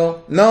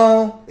 Well,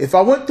 no, if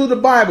I went through the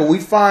Bible, we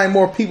find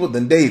more people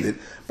than David.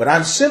 But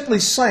I'm simply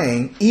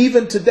saying,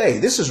 even today,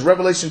 this is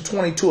Revelation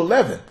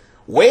 22:11,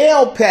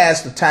 well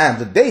past the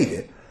times of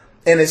David.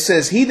 And it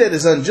says, he that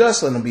is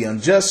unjust, let him be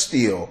unjust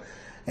still.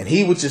 And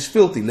he which is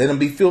filthy, let him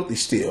be filthy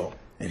still.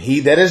 And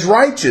he that is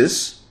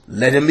righteous,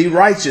 let him be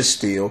righteous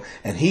still.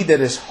 And he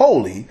that is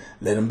holy,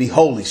 let him be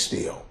holy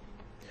still.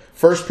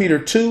 1 Peter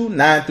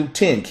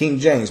 2:9-10, King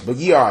James, but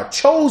ye are a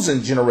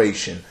chosen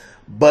generation,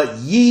 but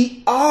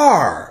ye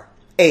are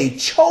a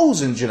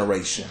chosen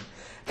generation,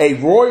 a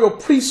royal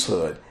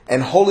priesthood,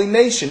 and holy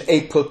nation,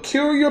 a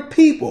peculiar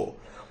people,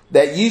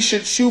 that ye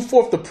should shew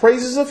forth the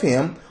praises of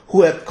him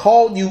who hath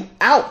called you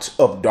out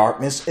of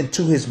darkness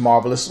into his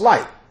marvelous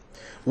light,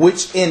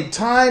 which in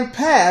time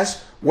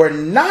past were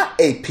not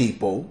a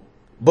people,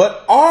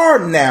 but are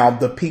now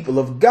the people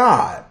of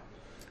God,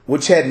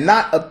 which had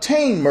not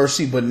obtained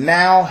mercy, but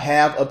now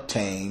have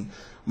obtained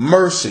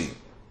mercy.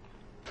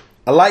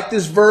 I like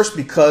this verse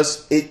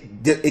because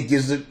it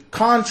gives a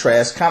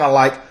contrast, kind of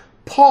like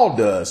Paul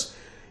does.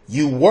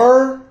 You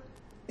were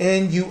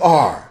and you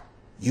are.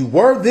 You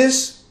were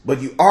this,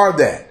 but you are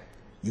that.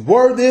 You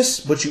were this,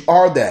 but you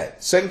are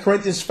that. 2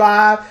 Corinthians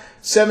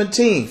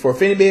 5:17. For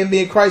if any man be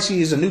in Christ,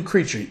 he is a new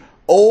creature.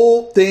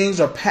 Old things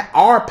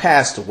are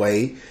passed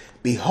away.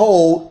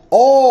 Behold,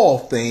 all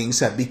things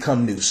have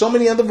become new. So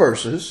many other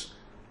verses.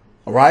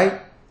 All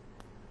right.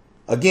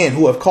 Again,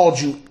 who have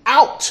called you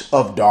out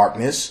of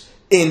darkness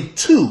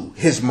into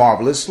his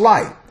marvelous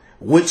light,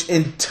 which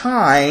in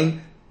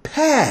time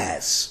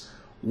past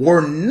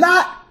were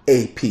not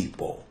a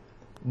people,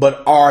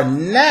 but are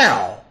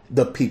now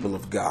the people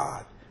of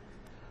God.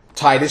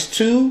 Titus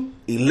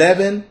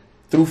 2:11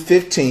 through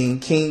 15,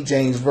 King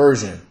James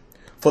Version.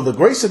 For the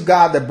grace of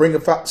God that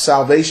bringeth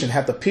salvation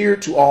hath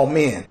appeared to all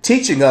men,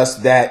 teaching us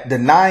that,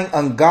 denying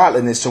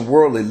ungodliness and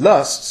worldly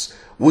lusts,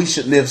 we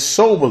should live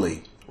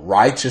soberly,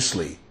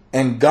 righteously,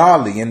 and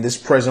godly in this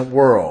present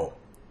world.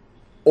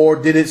 Or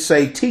did it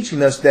say,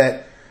 teaching us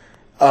that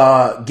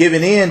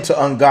giving in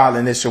to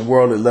ungodliness and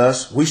worldly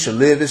lusts, we should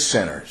live as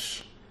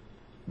sinners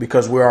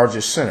because we are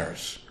just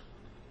sinners?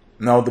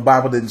 No, the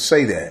Bible didn't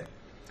say that.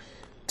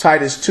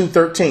 Titus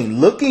 2:13,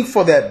 looking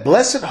for that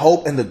blessed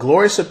hope and the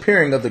glorious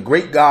appearing of the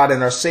great God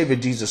and our Savior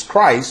Jesus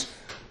Christ.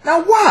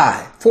 Now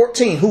why?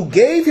 14, who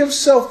gave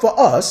himself for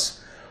us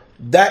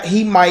that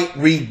he might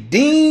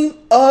redeem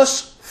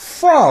us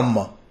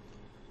from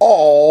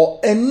all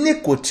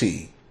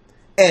iniquity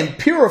and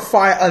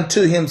purify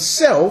unto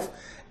himself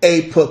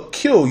a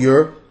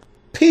peculiar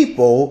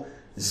people,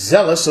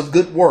 zealous of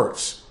good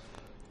works.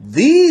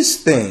 These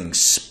things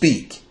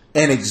speak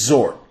and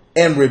exhort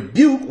and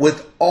rebuke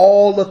with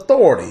all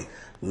authority.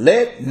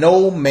 Let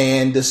no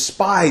man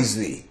despise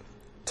thee.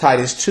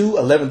 Titus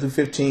 2:11 through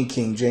 15,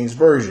 King James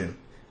Version.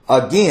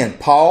 Again,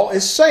 Paul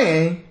is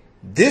saying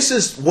this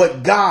is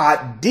what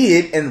God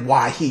did and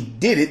why he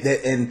did it.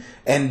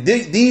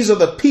 These are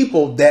the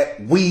people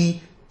that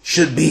we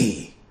should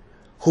be,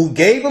 who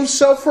gave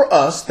himself for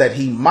us that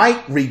he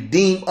might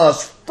redeem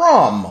us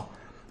from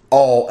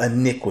all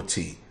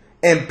iniquity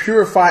and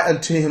purify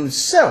unto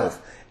himself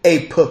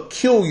a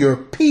peculiar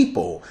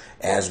people,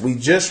 as we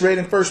just read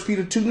in 1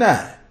 Peter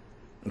 2:9.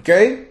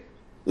 Okay,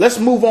 let's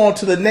move on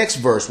to the next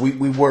verse. We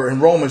were in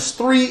Romans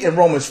 3 and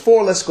Romans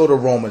 4. Let's go to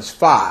Romans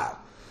 5.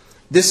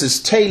 This is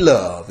Tay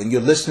Love, and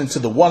you're listening to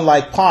the One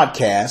Life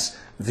podcast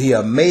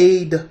via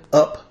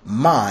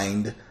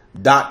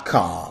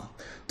MadeUpMind.com.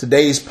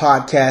 Today's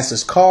podcast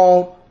is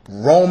called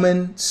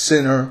Roman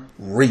Sinner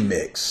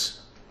Remix.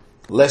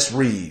 Let's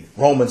read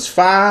Romans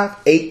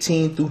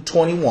 5:18 through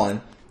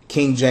 21,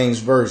 King James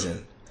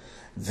Version.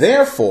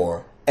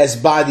 Therefore, as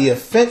by the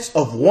offense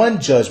of one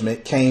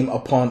judgment came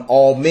upon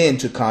all men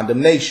to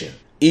condemnation,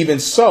 even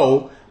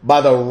so by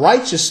the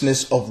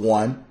righteousness of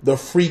one the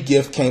free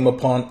gift came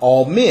upon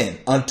all men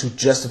unto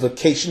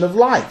justification of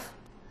life.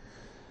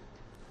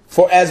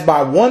 For as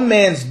by one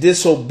man's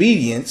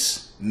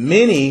disobedience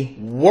many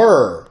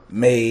were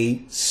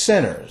made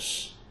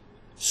sinners,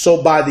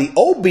 so by the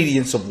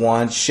obedience of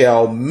one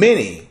shall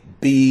many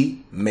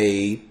be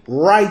made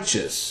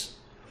righteous.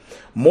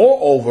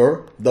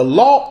 Moreover, the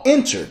law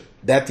entered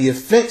that the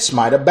offense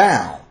might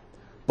abound.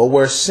 But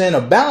where sin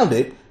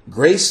abounded,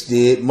 grace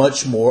did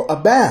much more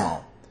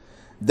abound,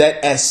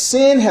 that as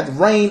sin hath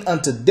reigned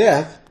unto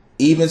death,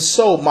 even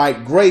so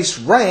might grace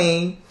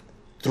reign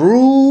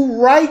through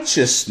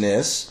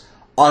righteousness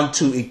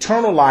unto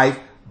eternal life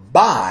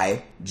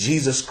by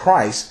Jesus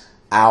Christ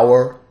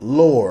our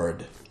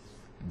Lord.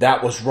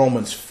 That was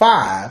Romans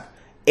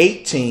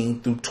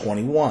 5:18 through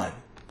 21.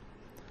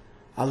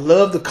 I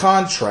love the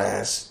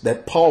contrast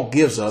that Paul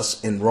gives us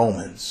in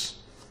Romans.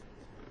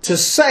 To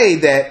say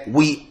that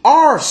we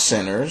are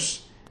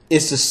sinners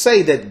is to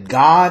say that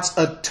God's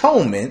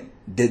atonement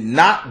did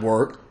not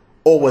work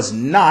or was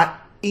not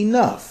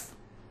enough.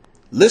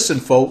 Listen,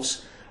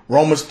 folks,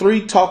 Romans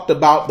 3 talked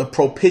about the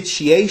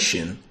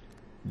propitiation.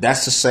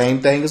 That's the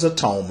same thing as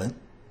atonement.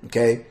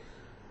 Okay.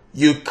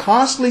 You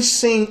constantly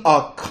seeing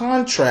a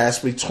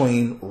contrast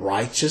between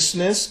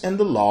righteousness and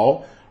the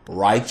law,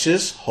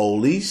 righteous,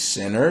 holy,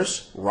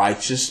 sinners,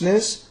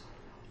 righteousness.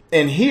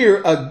 And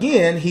here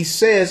again, he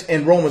says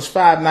in Romans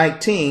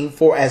 5:19,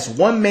 for as by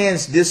one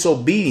man's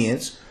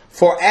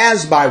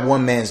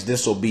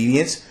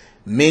disobedience,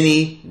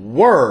 many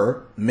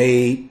were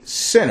made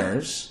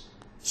sinners,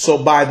 so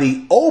by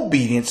the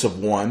obedience of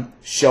one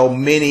shall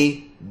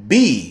many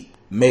be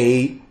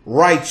made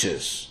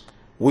righteous.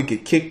 We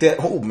could kick that.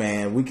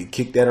 We could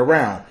kick that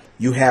around.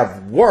 You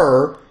have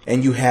were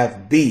and you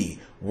have be.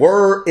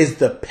 Were is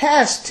the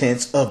past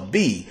tense of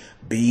be.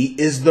 Be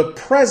is the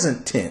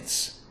present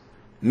tense.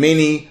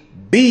 Many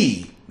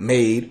be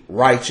made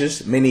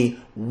righteous. Many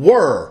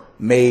were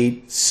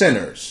made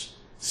sinners.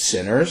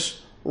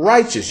 Sinners,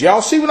 righteous.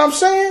 Y'all see what I'm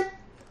saying?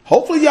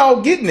 Hopefully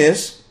y'all getting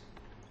this.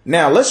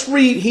 Now let's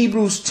read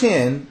Hebrews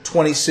 10,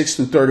 26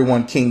 through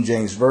 31 King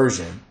James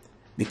Version.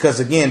 Because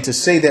again, to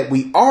say that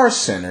we are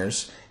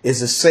sinners is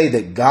to say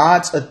that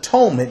God's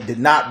atonement did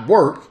not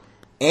work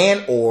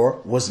and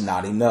or was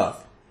not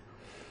enough.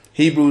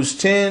 Hebrews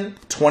 10,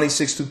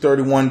 26 through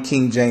 31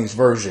 King James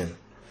Version.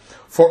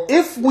 For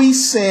if we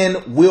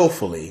sin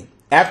willfully,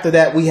 after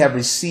that we have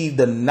received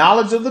the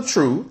knowledge of the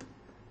truth,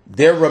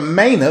 there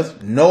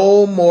remaineth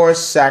no more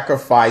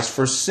sacrifice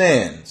for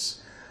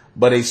sins,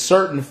 but a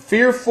certain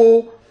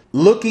fearful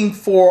looking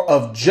for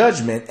of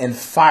judgment and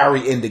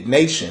fiery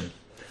indignation,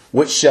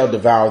 which shall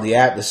devour the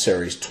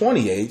adversaries.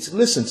 28.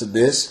 Listen to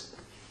this.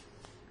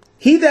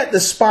 He that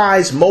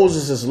despised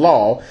Moses'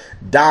 law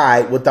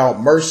died without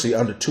mercy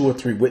under 2 or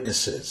 3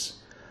 witnesses.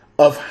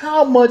 Of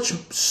how much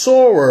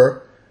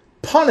sorer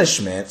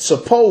punishment,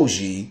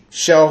 suppose ye,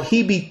 shall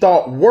he be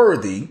thought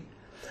worthy,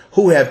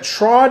 who have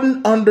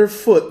trodden under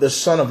foot the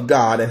Son of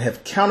God, and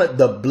have counted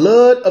the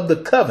blood of the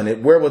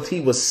covenant wherewith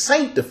he was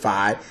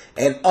sanctified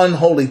an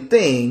unholy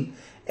thing,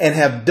 and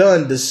have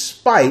done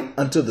despite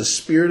unto the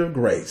Spirit of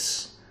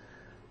grace.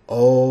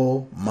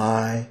 Oh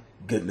my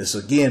goodness.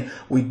 Again,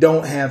 we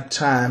don't have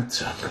time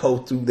to go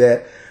through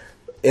that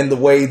in the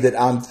way that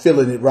I'm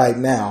feeling it right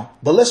now.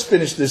 But let's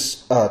finish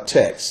this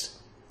text.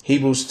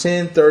 Hebrews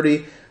 10,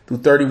 30 through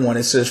 31.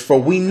 It says, for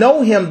we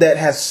know him that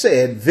hath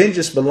said,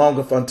 vengeance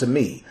belongeth unto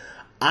me.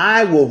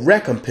 I will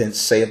recompense,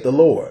 saith the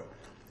Lord.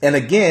 And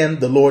again,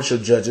 the Lord shall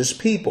judge his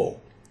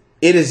people.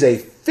 It is a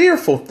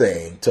fearful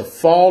thing to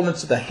fall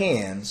into the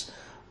hands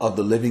of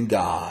the living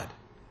God.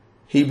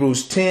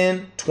 Hebrews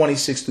 10,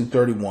 26 through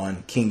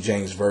 31, King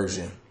James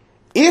Version.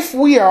 If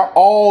we are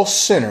all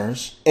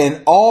sinners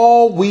and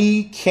all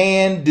we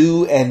can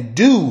do and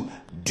do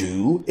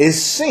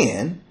is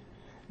sin,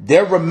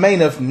 there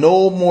remaineth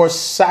no more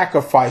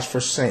sacrifice for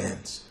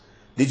sins.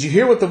 Did you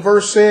hear what the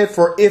verse said?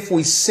 For if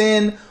we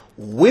sin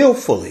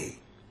willfully,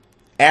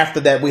 after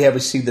that we have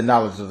received the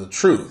knowledge of the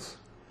truth,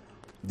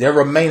 there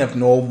remaineth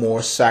no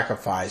more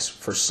sacrifice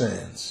for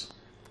sins.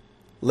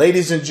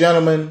 Ladies and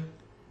gentlemen,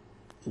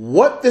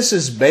 what this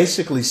is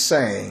basically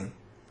saying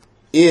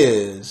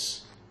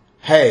is,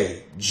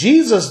 hey,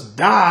 Jesus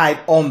died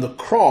on the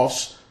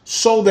cross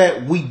so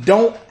that we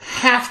don't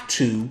have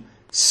to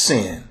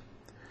sin.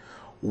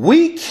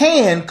 We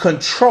can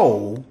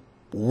control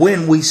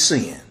when we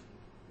sin.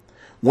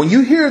 When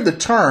you hear the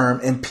term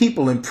and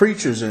people and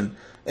preachers and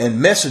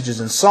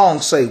messages and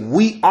songs say,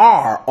 we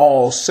are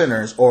all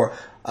sinners, or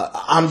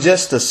I'm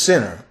just a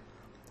sinner,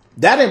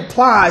 that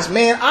implies,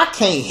 man, I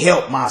can't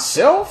help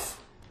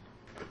myself.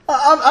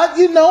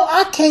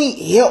 I can't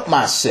help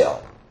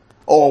myself.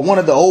 Or one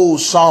of the old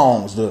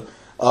songs,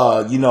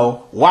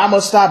 why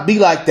must I be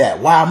like that?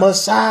 Why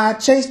must I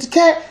chase the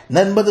cat?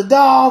 Nothing but the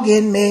dog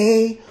in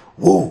me.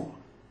 Woo.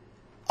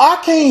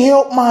 I can't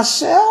help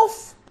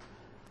myself.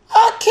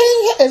 I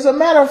can't. As a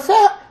matter of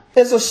fact,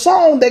 there's a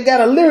song that got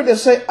a lyric that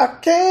say, I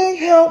can't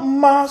help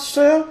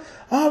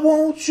myself. I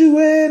want you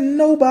and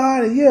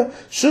nobody else.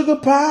 Sugar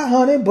pie,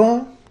 honey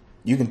bun.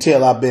 You can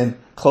tell I've been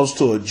close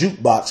to a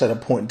jukebox at a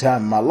point in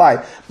time in my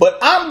life. But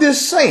I'm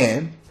just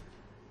saying,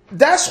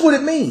 that's what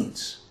it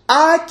means.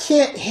 I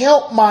can't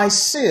help my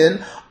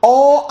sin.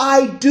 All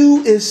I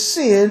do is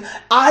sin.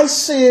 I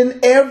sin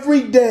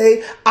every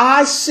day.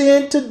 I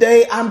sin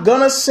today. I'm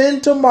going to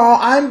sin tomorrow.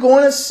 I'm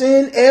going to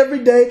sin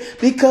every day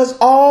because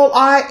all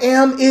I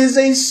am is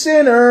a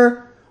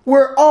sinner.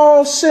 We're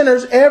all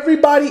sinners.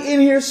 Everybody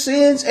in here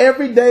sins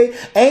every day.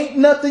 Ain't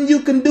nothing you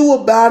can do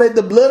about it.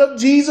 The blood of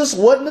Jesus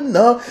wasn't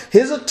enough.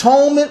 His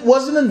atonement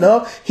wasn't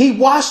enough. He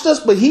washed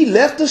us, but he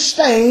left a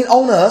stain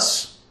on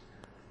us.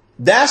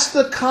 That's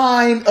the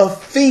kind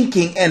of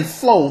thinking and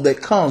flow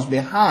that comes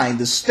behind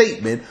the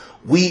statement,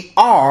 we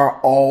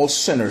are all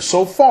sinners.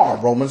 So far,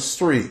 Romans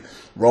 3,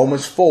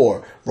 Romans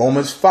 4,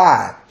 Romans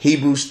 5,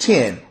 Hebrews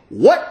 10.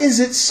 What is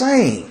it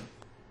saying?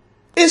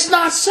 It's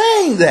not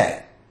saying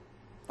that.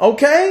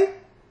 Okay?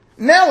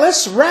 Now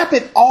let's wrap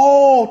it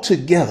all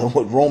together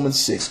with Romans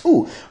 6.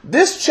 Ooh,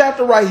 this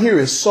chapter right here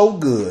is so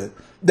good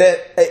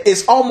that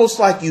it's almost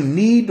like you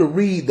need to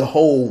read the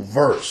whole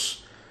verse.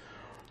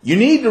 You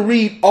need to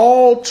read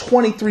all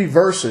 23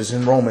 verses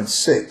in Romans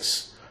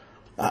 6.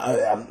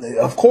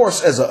 Of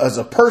course, as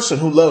a person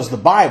who loves the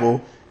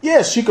Bible,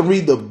 yes, you can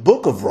read the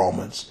book of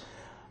Romans.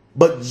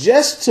 But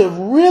just to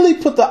really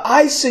put the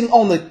icing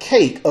on the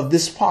cake of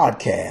this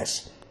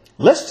podcast,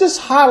 let's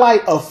just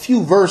highlight a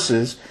few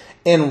verses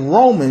in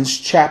Romans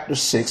chapter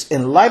 6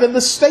 in light of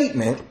the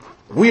statement,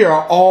 we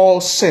are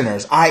all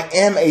sinners. I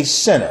am a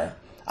sinner.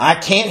 I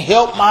can't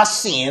help my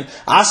sin.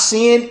 I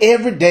sin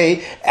every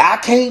day. I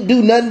can't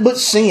do nothing but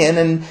sin.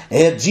 And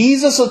if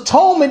Jesus'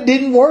 atonement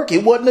didn't work,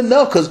 it wasn't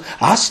enough because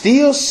I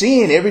still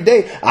sin every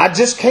day. I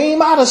just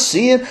came out of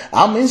sin.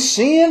 I'm in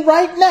sin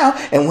right now.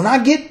 And when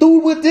I get through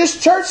with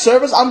this church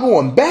service, I'm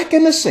going back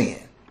into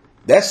sin.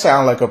 That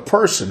sounds like a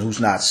person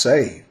who's not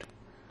saved.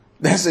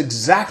 That's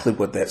exactly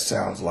what that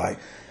sounds like.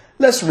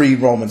 Let's read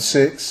Romans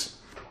 6.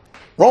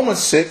 Romans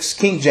 6,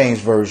 King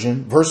James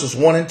Version, verses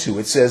 1 and 2.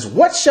 It says,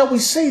 what shall we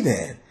say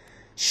then?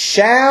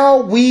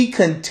 Shall we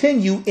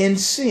continue in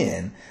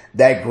sin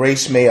that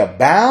grace may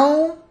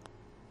abound?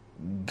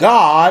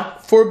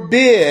 God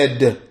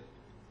forbid.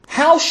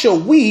 How shall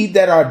we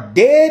that are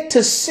dead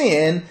to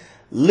sin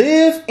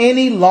live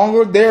any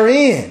longer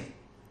therein?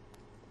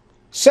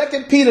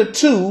 2 Peter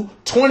 2,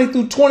 20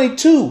 through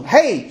 22.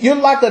 Hey, you're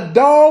like a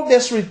dog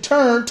that's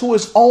returned to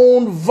his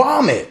own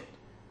vomit.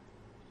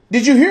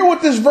 Did you hear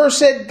what this verse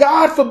said?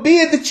 God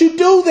forbid that you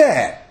do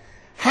that.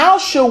 How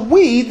shall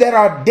we that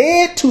are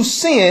dead to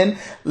sin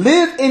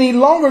live any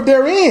longer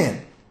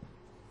therein?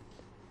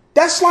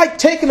 That's like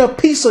taking a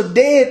piece of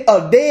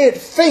a dead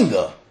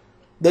finger.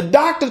 The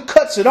doctor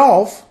cuts it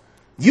off.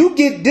 You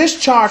get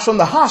discharged from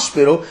the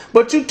hospital,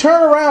 but you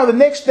turn around the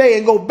next day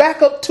and go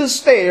back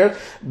upstairs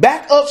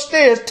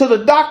to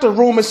the doctor's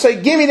room and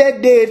say, give me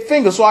that dead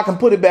finger so I can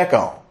put it back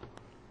on.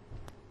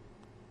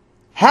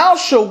 How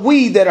shall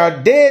we that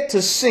are dead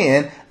to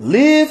sin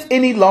live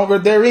any longer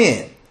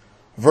therein?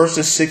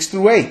 Verses 6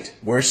 through 8.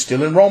 We're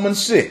still in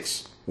Romans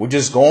 6. We're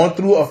just going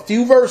through a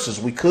few verses.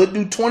 We could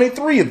do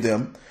 23 of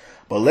them,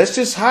 but let's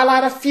just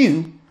highlight a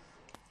few.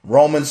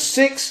 Romans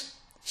 6,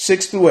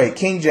 6 through 8.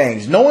 King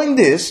James. Knowing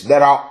this,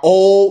 that our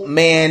old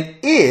man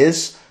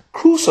is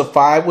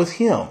crucified with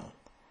him,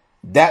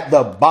 that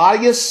the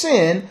body of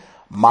sin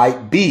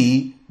might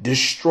be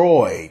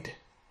destroyed,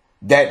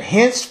 that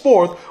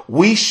henceforth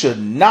we should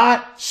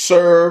not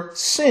serve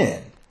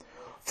sin.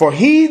 For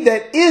he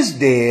that is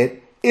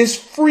dead is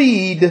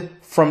freed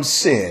from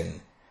sin.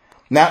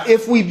 Now,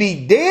 if we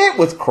be dead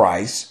with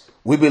Christ,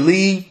 we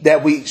believe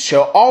that we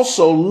shall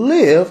also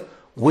live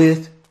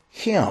with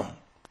him.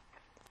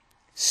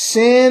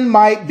 Sin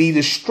might be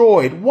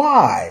destroyed.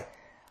 Why?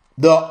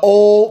 The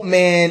old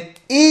man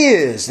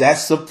is.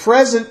 That's the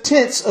present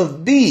tense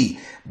of be.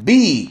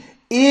 Be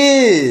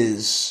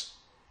is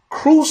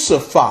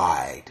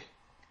crucified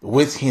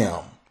with him.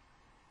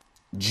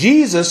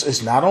 Jesus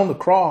is not on the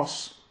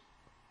cross.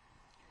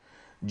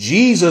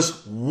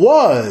 Jesus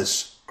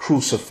was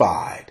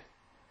crucified.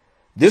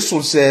 This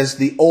one says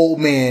the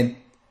old man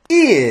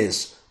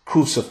is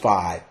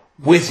crucified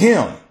with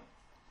him,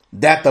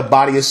 that the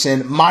body of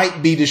sin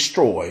might be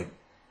destroyed,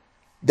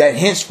 that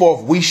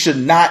henceforth we should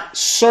not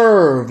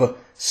serve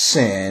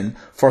sin,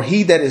 for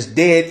he that is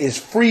dead is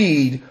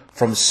freed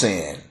from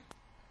sin.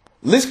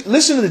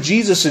 Listen to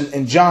Jesus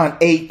in John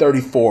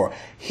 8:34.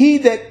 He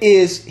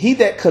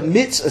that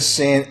commits a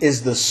sin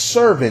is the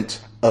servant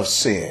of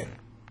sin.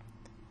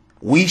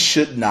 We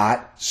should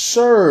not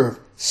serve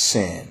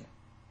sin.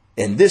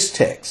 In this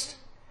text,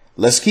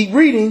 let's keep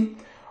reading.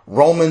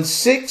 Romans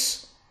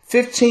 6,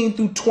 15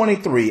 through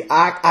 23.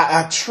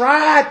 I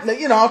tried,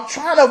 I'm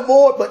trying to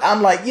avoid, but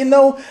I'm like,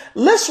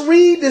 let's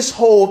read this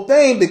whole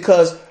thing,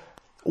 because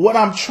what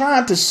I'm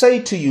trying to say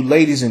to you,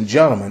 ladies and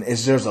gentlemen,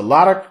 is there's a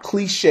lot of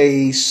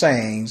cliches,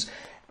 sayings,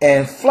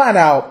 and flat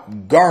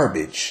out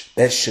garbage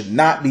that should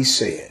not be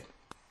said.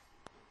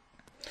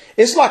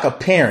 It's like a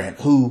parent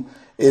who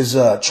is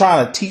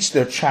trying to teach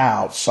their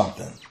child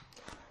something.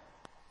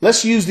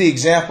 Let's use the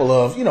example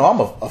of, I'm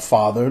a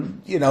father,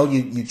 you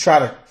try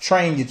to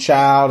train your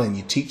child and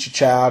you teach your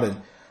child.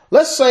 And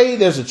let's say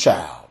there's a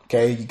child,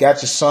 okay, you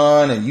got your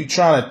son and you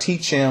trying to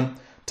teach him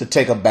to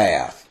take a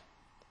bath.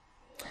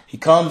 He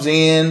comes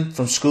in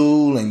from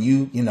school and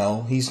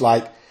he's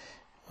like,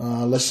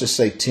 let's just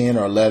say 10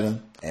 or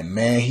 11. And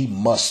man, he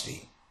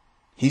musty.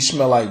 He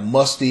smell like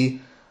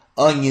musty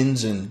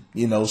onions and,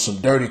 some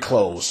dirty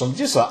clothes.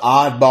 Just an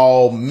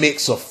oddball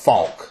mix of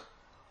funk.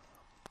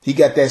 He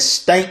got that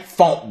stank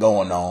funk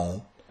going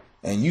on.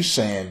 And you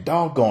saying,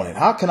 doggone it,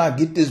 how can I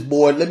get this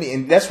boy?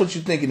 And that's what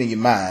you're thinking in your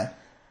mind.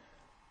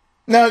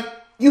 Now,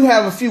 you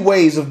have a few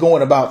ways of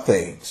going about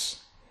things.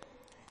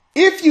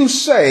 If you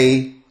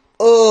say,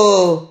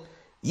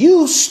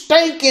 you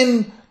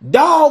stinking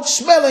dog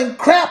smelling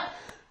crap,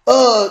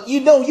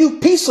 you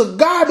piece of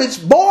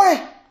garbage,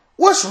 boy,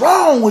 what's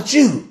wrong with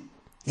you?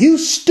 You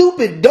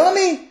stupid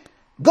dummy,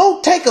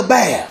 go take a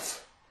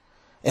bath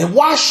and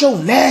wash your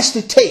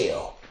nasty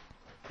tail.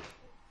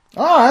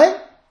 All right.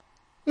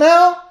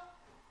 Now,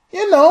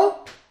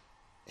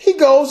 he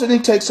goes and he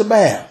takes a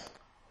bath.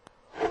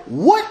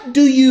 What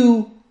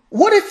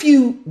if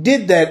you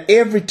did that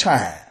every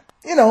time?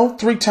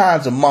 3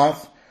 times a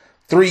month,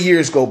 3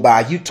 years go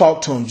by, you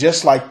talk to him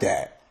just like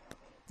that.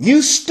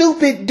 You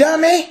stupid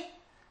dummy.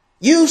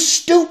 You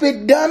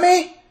stupid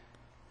dummy.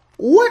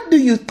 What do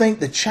you think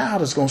the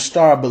child is going to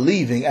start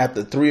believing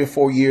after 3 or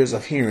 4 years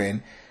of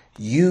hearing,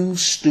 you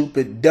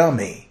stupid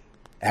dummy?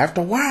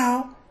 After a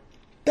while,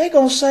 they're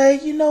going to say,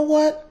 you know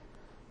what?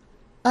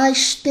 I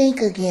stink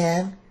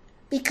again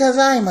because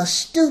I'm a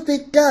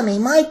stupid dummy.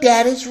 My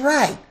daddy's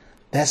right.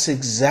 That's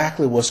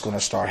exactly what's going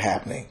to start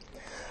happening.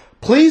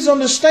 Please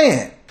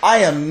understand, I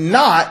am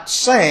not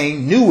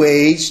saying new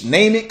age,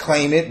 name it,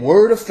 claim it,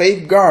 word of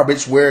faith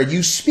garbage where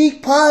you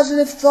speak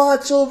positive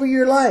thoughts over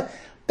your life.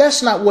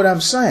 That's not what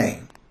I'm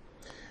saying.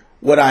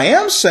 What I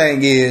am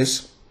saying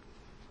is,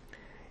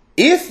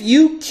 If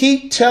you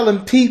keep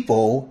telling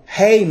people,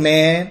 hey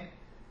man,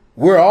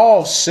 we're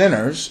all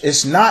sinners,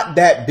 it's not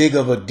that big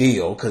of a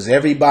deal because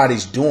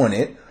everybody's doing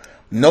it.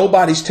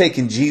 Nobody's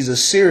taking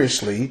Jesus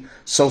seriously.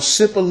 So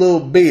sip a little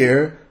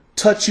beer,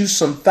 touch you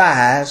some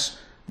thighs,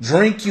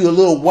 drink you a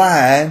little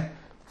wine,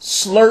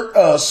 slurt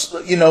us,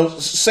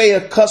 say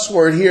a cuss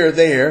word here or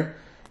there,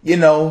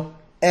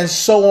 and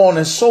so on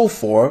and so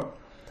forth.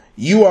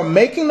 You are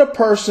making the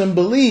person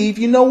believe,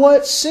 you know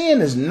what?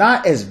 Sin is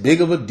not as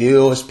big of a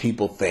deal as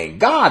people think.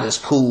 God is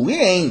cool. He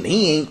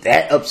ain't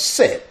that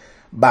upset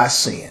by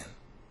sin.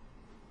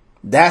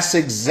 That's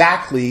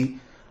exactly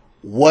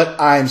what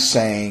I'm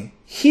saying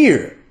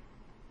here.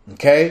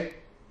 Okay?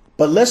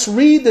 But let's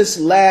read this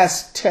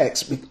last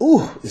text.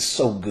 Ooh, it's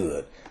so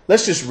good.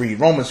 Let's just read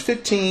Romans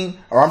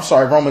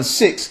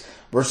 6,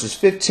 verses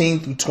 15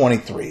 through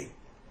 23.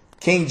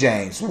 King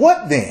James.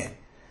 What then?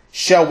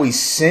 Shall we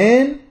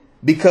sin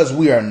because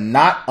we are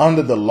not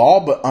under the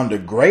law, but under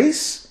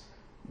grace?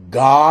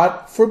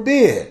 God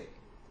forbid.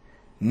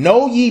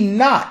 Know ye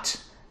not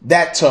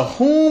that to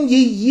whom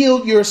ye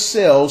yield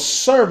yourselves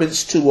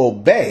servants to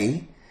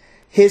obey,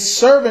 his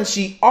servants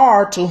ye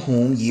are to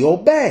whom ye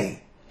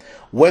obey,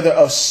 whether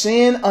of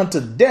sin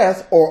unto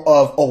death or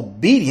of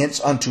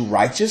obedience unto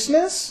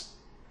righteousness?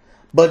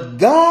 But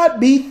God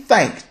be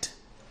thanked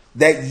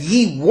that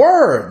ye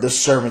were the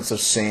servants of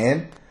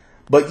sin,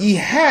 but ye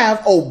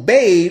have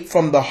obeyed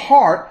from the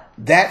heart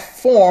that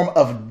form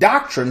of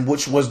doctrine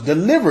which was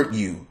delivered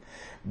you.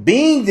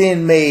 Being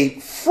then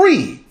made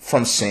free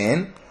from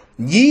sin,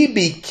 ye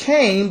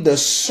became the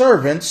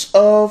servants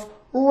of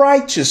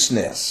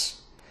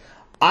righteousness.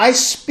 I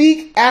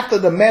speak after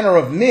the manner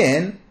of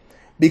men,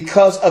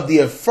 because of the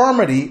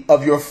infirmity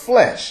of your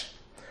flesh.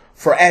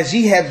 For as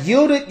ye have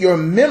yielded your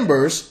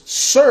members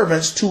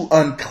servants to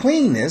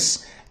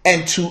uncleanness,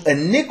 and to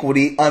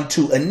iniquity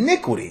unto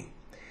iniquity,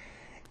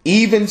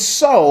 even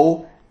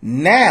so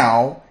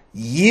now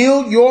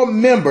yield your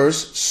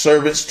members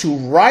servants to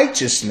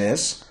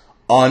righteousness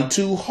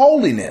unto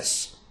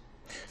holiness.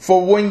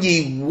 For when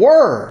ye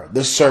were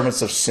the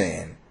servants of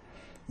sin,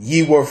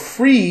 ye were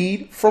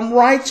freed from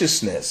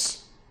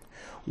righteousness.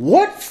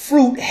 What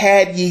fruit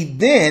had ye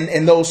then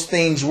in those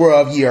things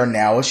whereof ye are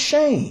now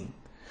ashamed?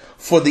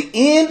 For the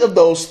end of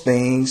those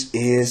things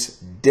is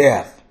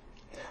death.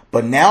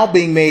 But now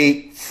being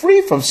made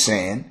free from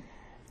sin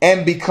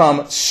and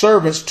become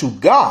servants to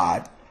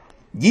God,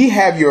 ye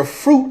have your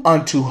fruit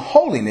unto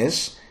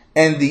holiness,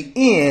 and the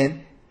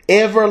end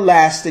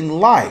everlasting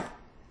life.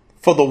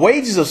 For the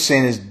wages of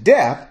sin is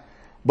death,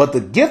 but the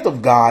gift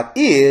of God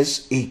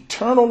is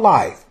eternal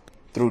life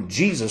through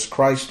Jesus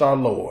Christ our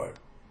Lord.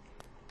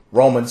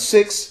 Romans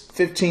 6,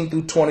 15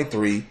 through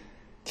 23,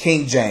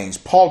 King James.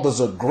 Paul does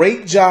a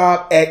great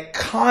job at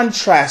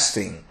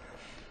contrasting.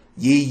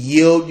 Ye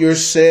yield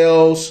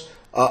yourselves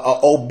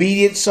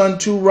obedience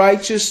unto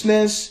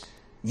righteousness.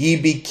 Ye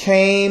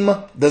became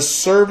the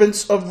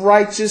servants of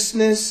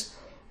righteousness.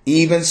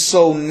 Even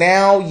so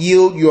now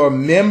yield your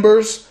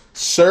members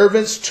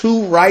servants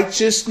to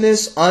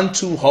righteousness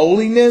unto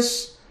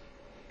holiness.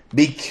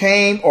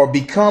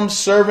 Become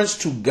servants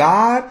to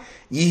God.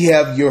 Ye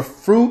have your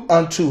fruit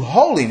unto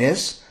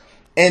holiness,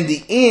 and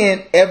the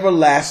end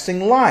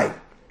everlasting life.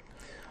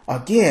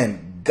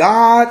 Again,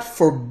 God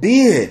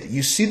forbid.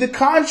 You see the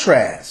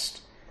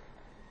contrast.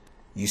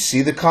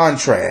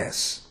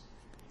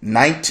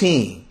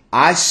 19.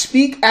 I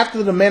speak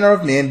after the manner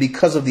of men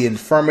because of the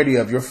infirmity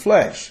of your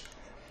flesh.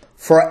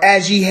 For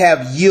as ye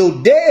have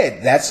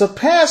yielded, that's a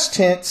past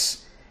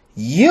tense,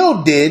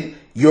 yielded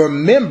your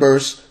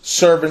members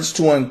servants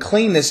to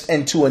uncleanness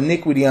and to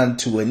iniquity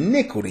unto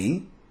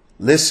iniquity.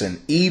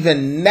 Listen,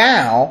 even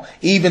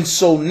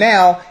so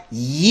now,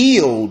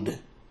 yield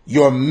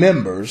your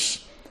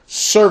members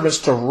servants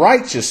to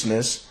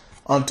righteousness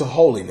unto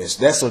holiness.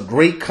 That's a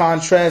great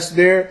contrast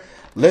there.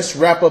 Let's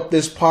wrap up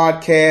this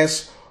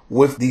podcast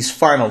with these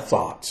final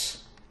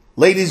thoughts.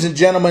 Ladies and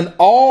gentlemen,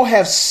 all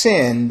have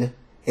sinned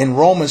in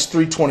Romans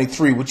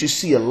 3:23, which you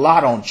see a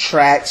lot on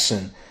tracts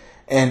and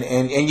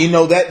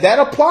that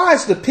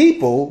applies to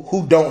people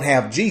who don't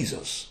have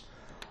Jesus.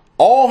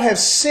 All have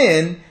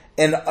sinned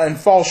and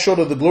fall short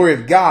of the glory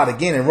of God.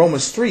 Again, in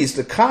Romans 3, it's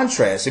the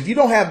contrast. If you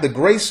don't have the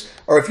grace,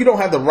 or if you don't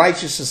have the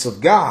righteousness of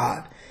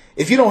God,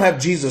 if you don't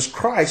have Jesus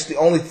Christ, the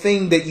only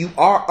thing that you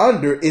are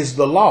under is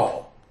the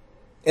law.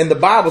 And the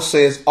Bible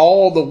says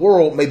all the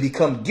world may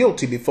become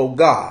guilty before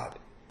God.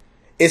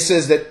 It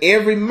says that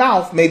every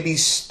mouth may be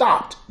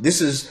stopped.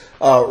 This is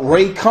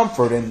Ray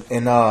Comfort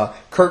and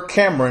Kirk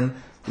Cameron,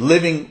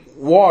 Living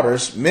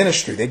Waters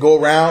ministry. They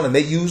go around and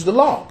they use the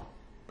law.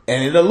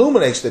 And it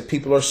illuminates that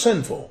people are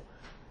sinful,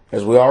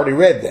 as we already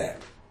read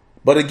that.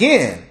 But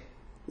again,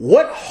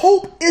 what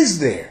hope is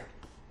there?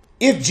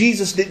 If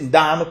Jesus didn't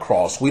die on the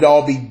cross, we'd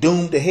all be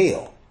doomed to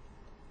hell.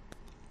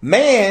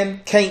 Man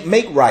can't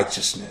make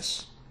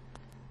righteousness.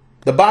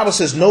 The Bible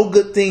says no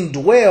good thing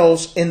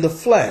dwells in the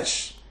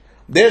flesh.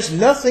 There's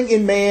nothing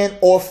in man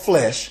or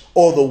flesh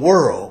or the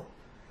world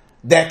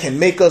that can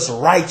make us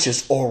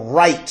righteous or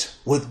right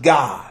with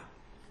God.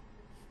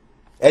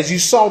 As you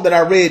saw that I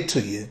read to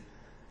you,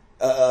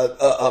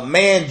 a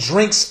man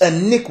drinks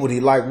iniquity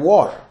like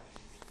water.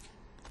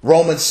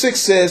 Romans 6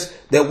 says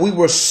that we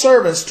were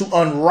servants to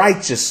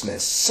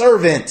unrighteousness.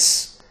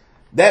 Servants.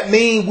 That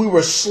means we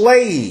were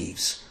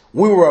slaves.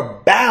 We were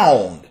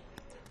bound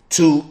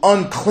to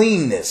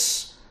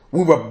uncleanness.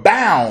 We were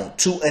bound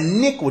to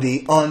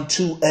iniquity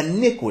unto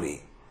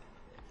iniquity.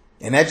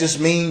 And that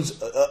just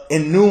means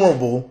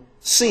innumerable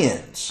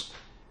sins.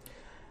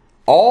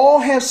 All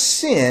have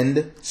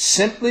sinned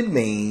simply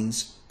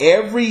means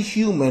every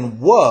human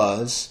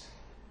was,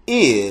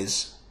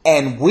 is,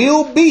 and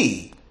will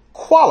be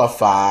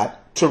qualified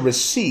to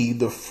receive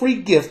the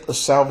free gift of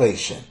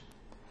salvation.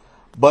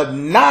 But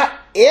not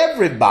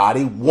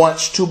everybody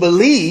wants to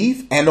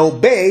believe and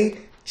obey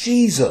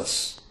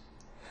Jesus.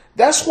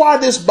 That's why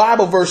this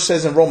Bible verse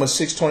says in Romans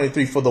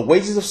 6:23, for the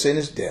wages of sin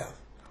is death,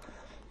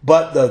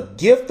 but the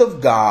gift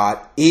of God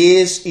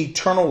is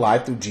eternal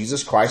life through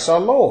Jesus Christ our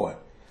Lord.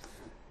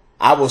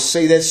 I will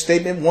say that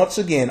statement once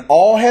again.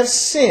 All have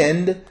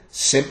sinned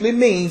simply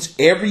means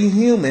every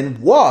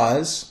human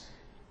was,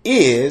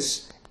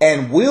 is,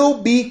 and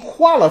will be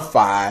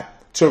qualified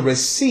to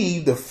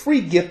receive the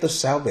free gift of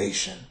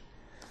salvation.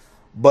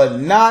 But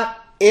not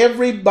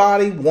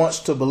everybody wants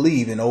to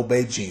believe and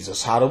obey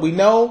Jesus. How do we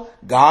know?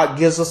 God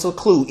gives us a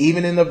clue,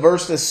 even in a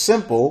verse that's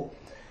simple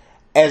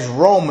as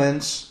John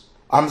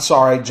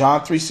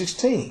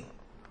 3:16.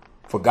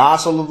 For God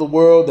so loved the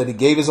world that he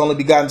gave his only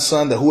begotten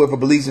son, that whoever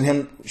believes in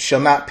him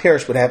shall not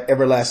perish but have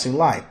everlasting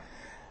life.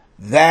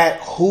 That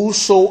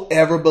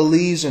whosoever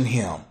believes in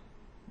him,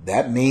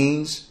 that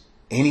means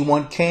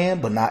anyone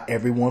can, but not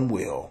everyone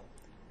will.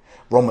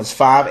 Romans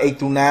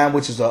 5:8-9,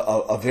 which is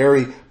a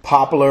very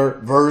popular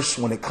verse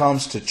when it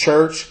comes to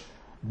church.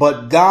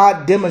 But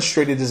God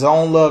demonstrated his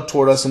own love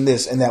toward us in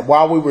this, and that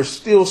while we were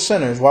still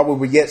sinners, while we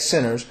were yet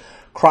sinners,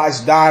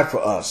 Christ died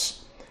for us.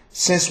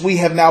 Since we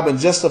have now been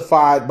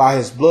justified by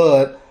his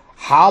blood,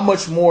 how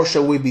much more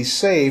shall we be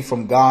saved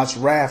from God's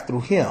wrath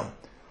through him?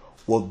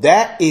 Well,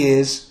 that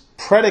is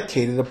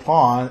predicated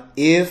upon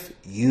if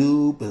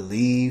you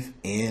believe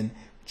in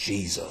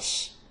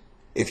Jesus.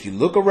 If you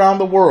look around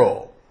the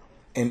world,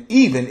 and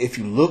even if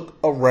you look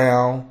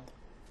around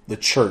the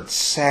church,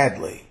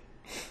 sadly,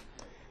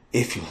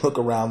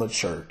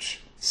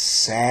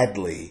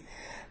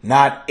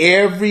 not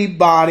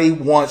everybody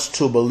wants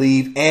to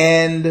believe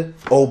and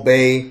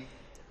obey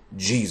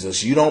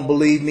Jesus. You don't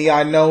believe me,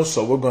 I know.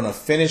 So we're going to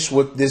finish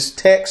with this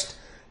text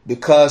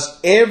because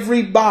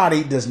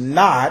everybody does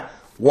not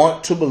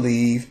want to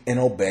believe and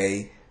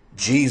obey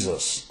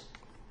Jesus.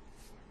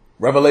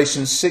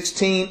 Revelation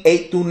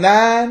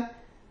 16:8-9,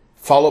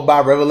 followed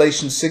by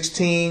Revelation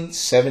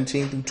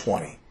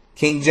 16:17-20.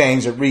 King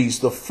James, it reads,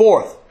 the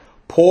fourth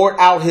poured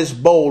out his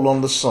bowl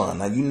on the sun.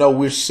 Now, you know,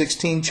 we're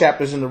 16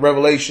 chapters into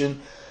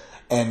Revelation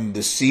and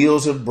the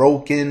seals have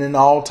broken and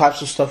all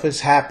types of stuff has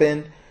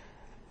happened.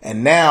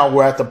 And now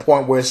we're at the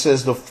point where it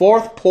says the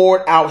fourth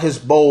poured out his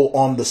bowl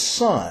on the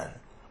sun.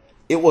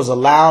 It was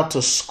allowed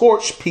to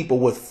scorch people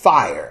with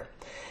fire,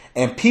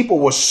 and people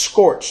were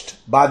scorched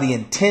by the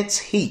intense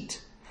heat.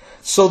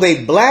 So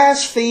they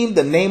blasphemed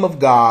the name of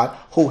God,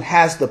 who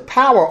has the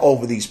power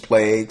over these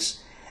plagues,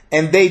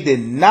 and they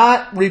did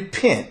not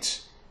repent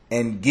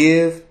and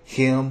give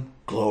him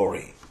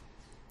glory.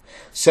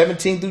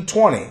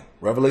 17-20,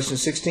 Revelation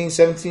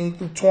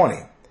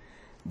 16:17-20.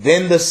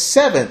 Then the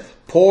seventh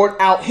poured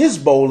out his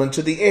bowl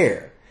into the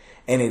air,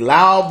 and a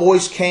loud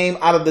voice came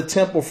out of the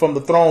temple from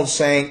the throne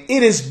saying,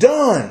 it is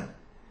done.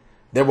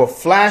 There were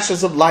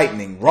flashes of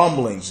lightning,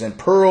 rumblings, and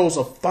peals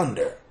of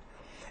thunder.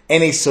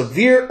 And a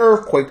severe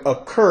earthquake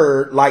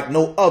occurred like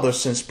no other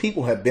since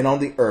people had been on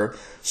the earth.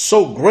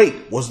 So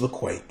great was the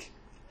quake.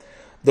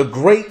 The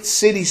great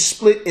city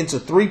split into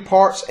 3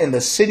 parts, and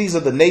the cities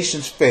of the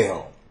nations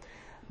fell.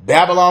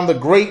 Babylon the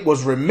Great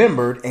was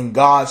remembered in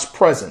God's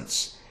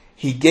presence.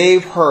 He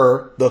gave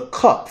her the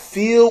cup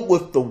filled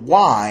with the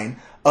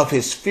wine of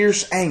his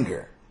fierce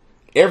anger.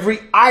 Every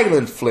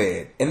island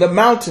fled and the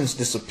mountains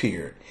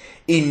disappeared.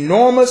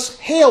 Enormous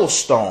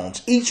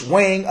hailstones, each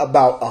weighing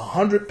about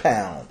 100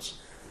 pounds.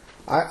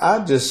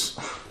 I'm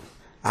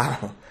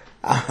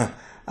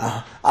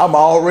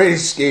already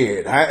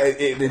scared.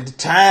 The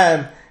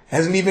time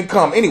hasn't even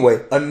come.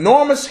 Anyway,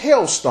 enormous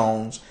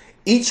hailstones,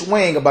 each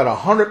weighing about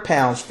 100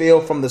 pounds,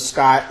 fell from the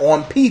sky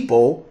on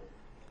people.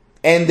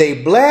 And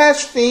they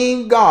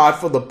blasphemed God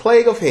for the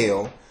plague of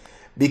hail,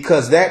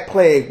 because that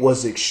plague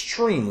was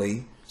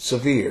extremely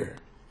severe.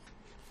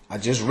 I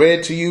just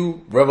read to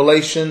you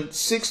Revelation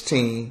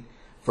 16,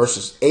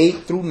 verses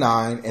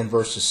 8-9 and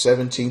verses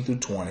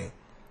 17-20.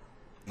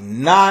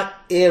 Not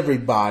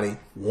everybody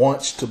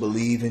wants to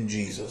believe in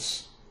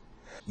Jesus.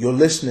 You're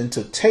listening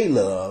to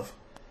Tay-Love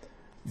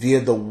via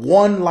the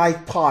One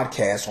Life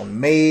podcast on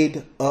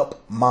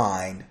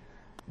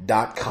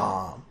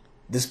MadeUpMind.com.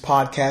 This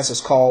podcast is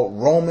called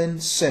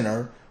Roman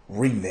Sinner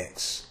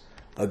Remix.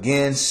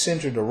 Again,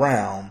 centered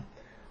around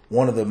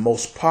one of the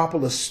most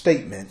popular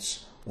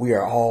statements, we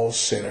are all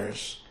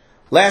sinners.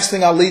 Last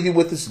thing I'll leave you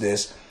with is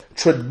this: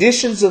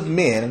 traditions of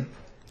men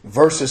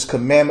versus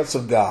commandments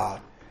of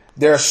God.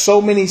 There are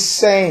so many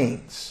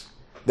sayings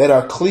that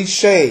are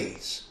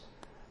cliches,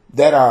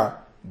 that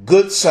are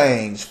good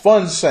sayings,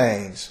 fun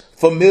sayings,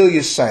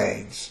 familiar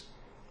sayings,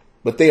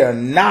 but they are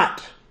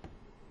not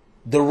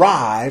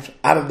derived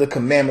out of the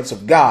commandments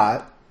of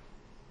God.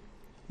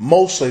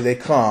 Mostly they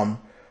come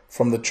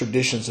from the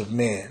traditions of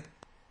men.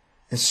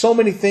 And so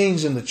many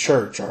things in the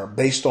church are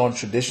based on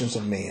traditions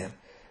of men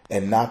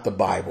and not the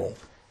Bible.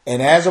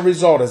 And as a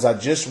result, as I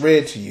just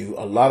read to you,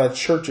 a lot of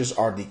churches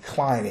are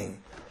declining.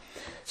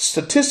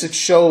 Statistics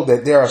show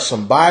that there are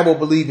some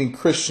Bible-believing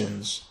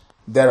Christians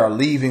that are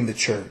leaving the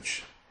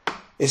church.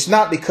 It's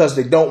not because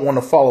they don't want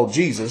to follow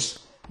Jesus.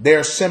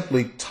 They're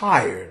simply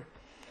tired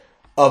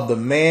of the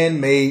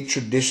man-made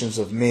traditions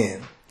of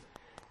men.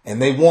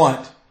 And they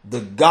want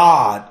the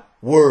God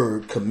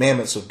word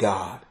commandments of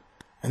God.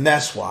 And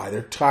that's why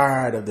they're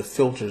tired of the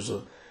filters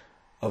of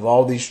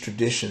all these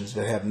traditions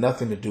that have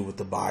nothing to do with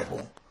the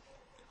Bible.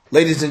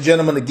 Ladies and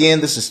gentlemen,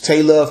 again, this is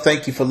Taylor.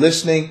 Thank you for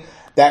listening.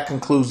 That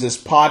concludes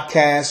this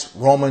podcast,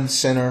 Roman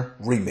Center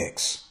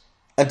Remix.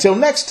 Until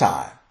next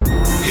time.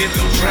 Hit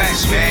them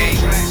tracks,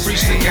 man.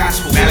 Preach the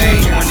gospel,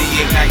 man.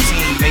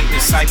 28:19, make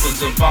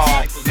disciples of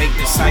all. Make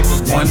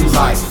disciples. One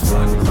life,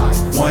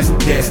 one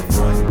death,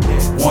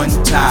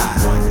 one time.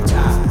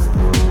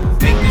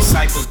 Make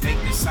disciples,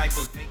 make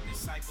disciples.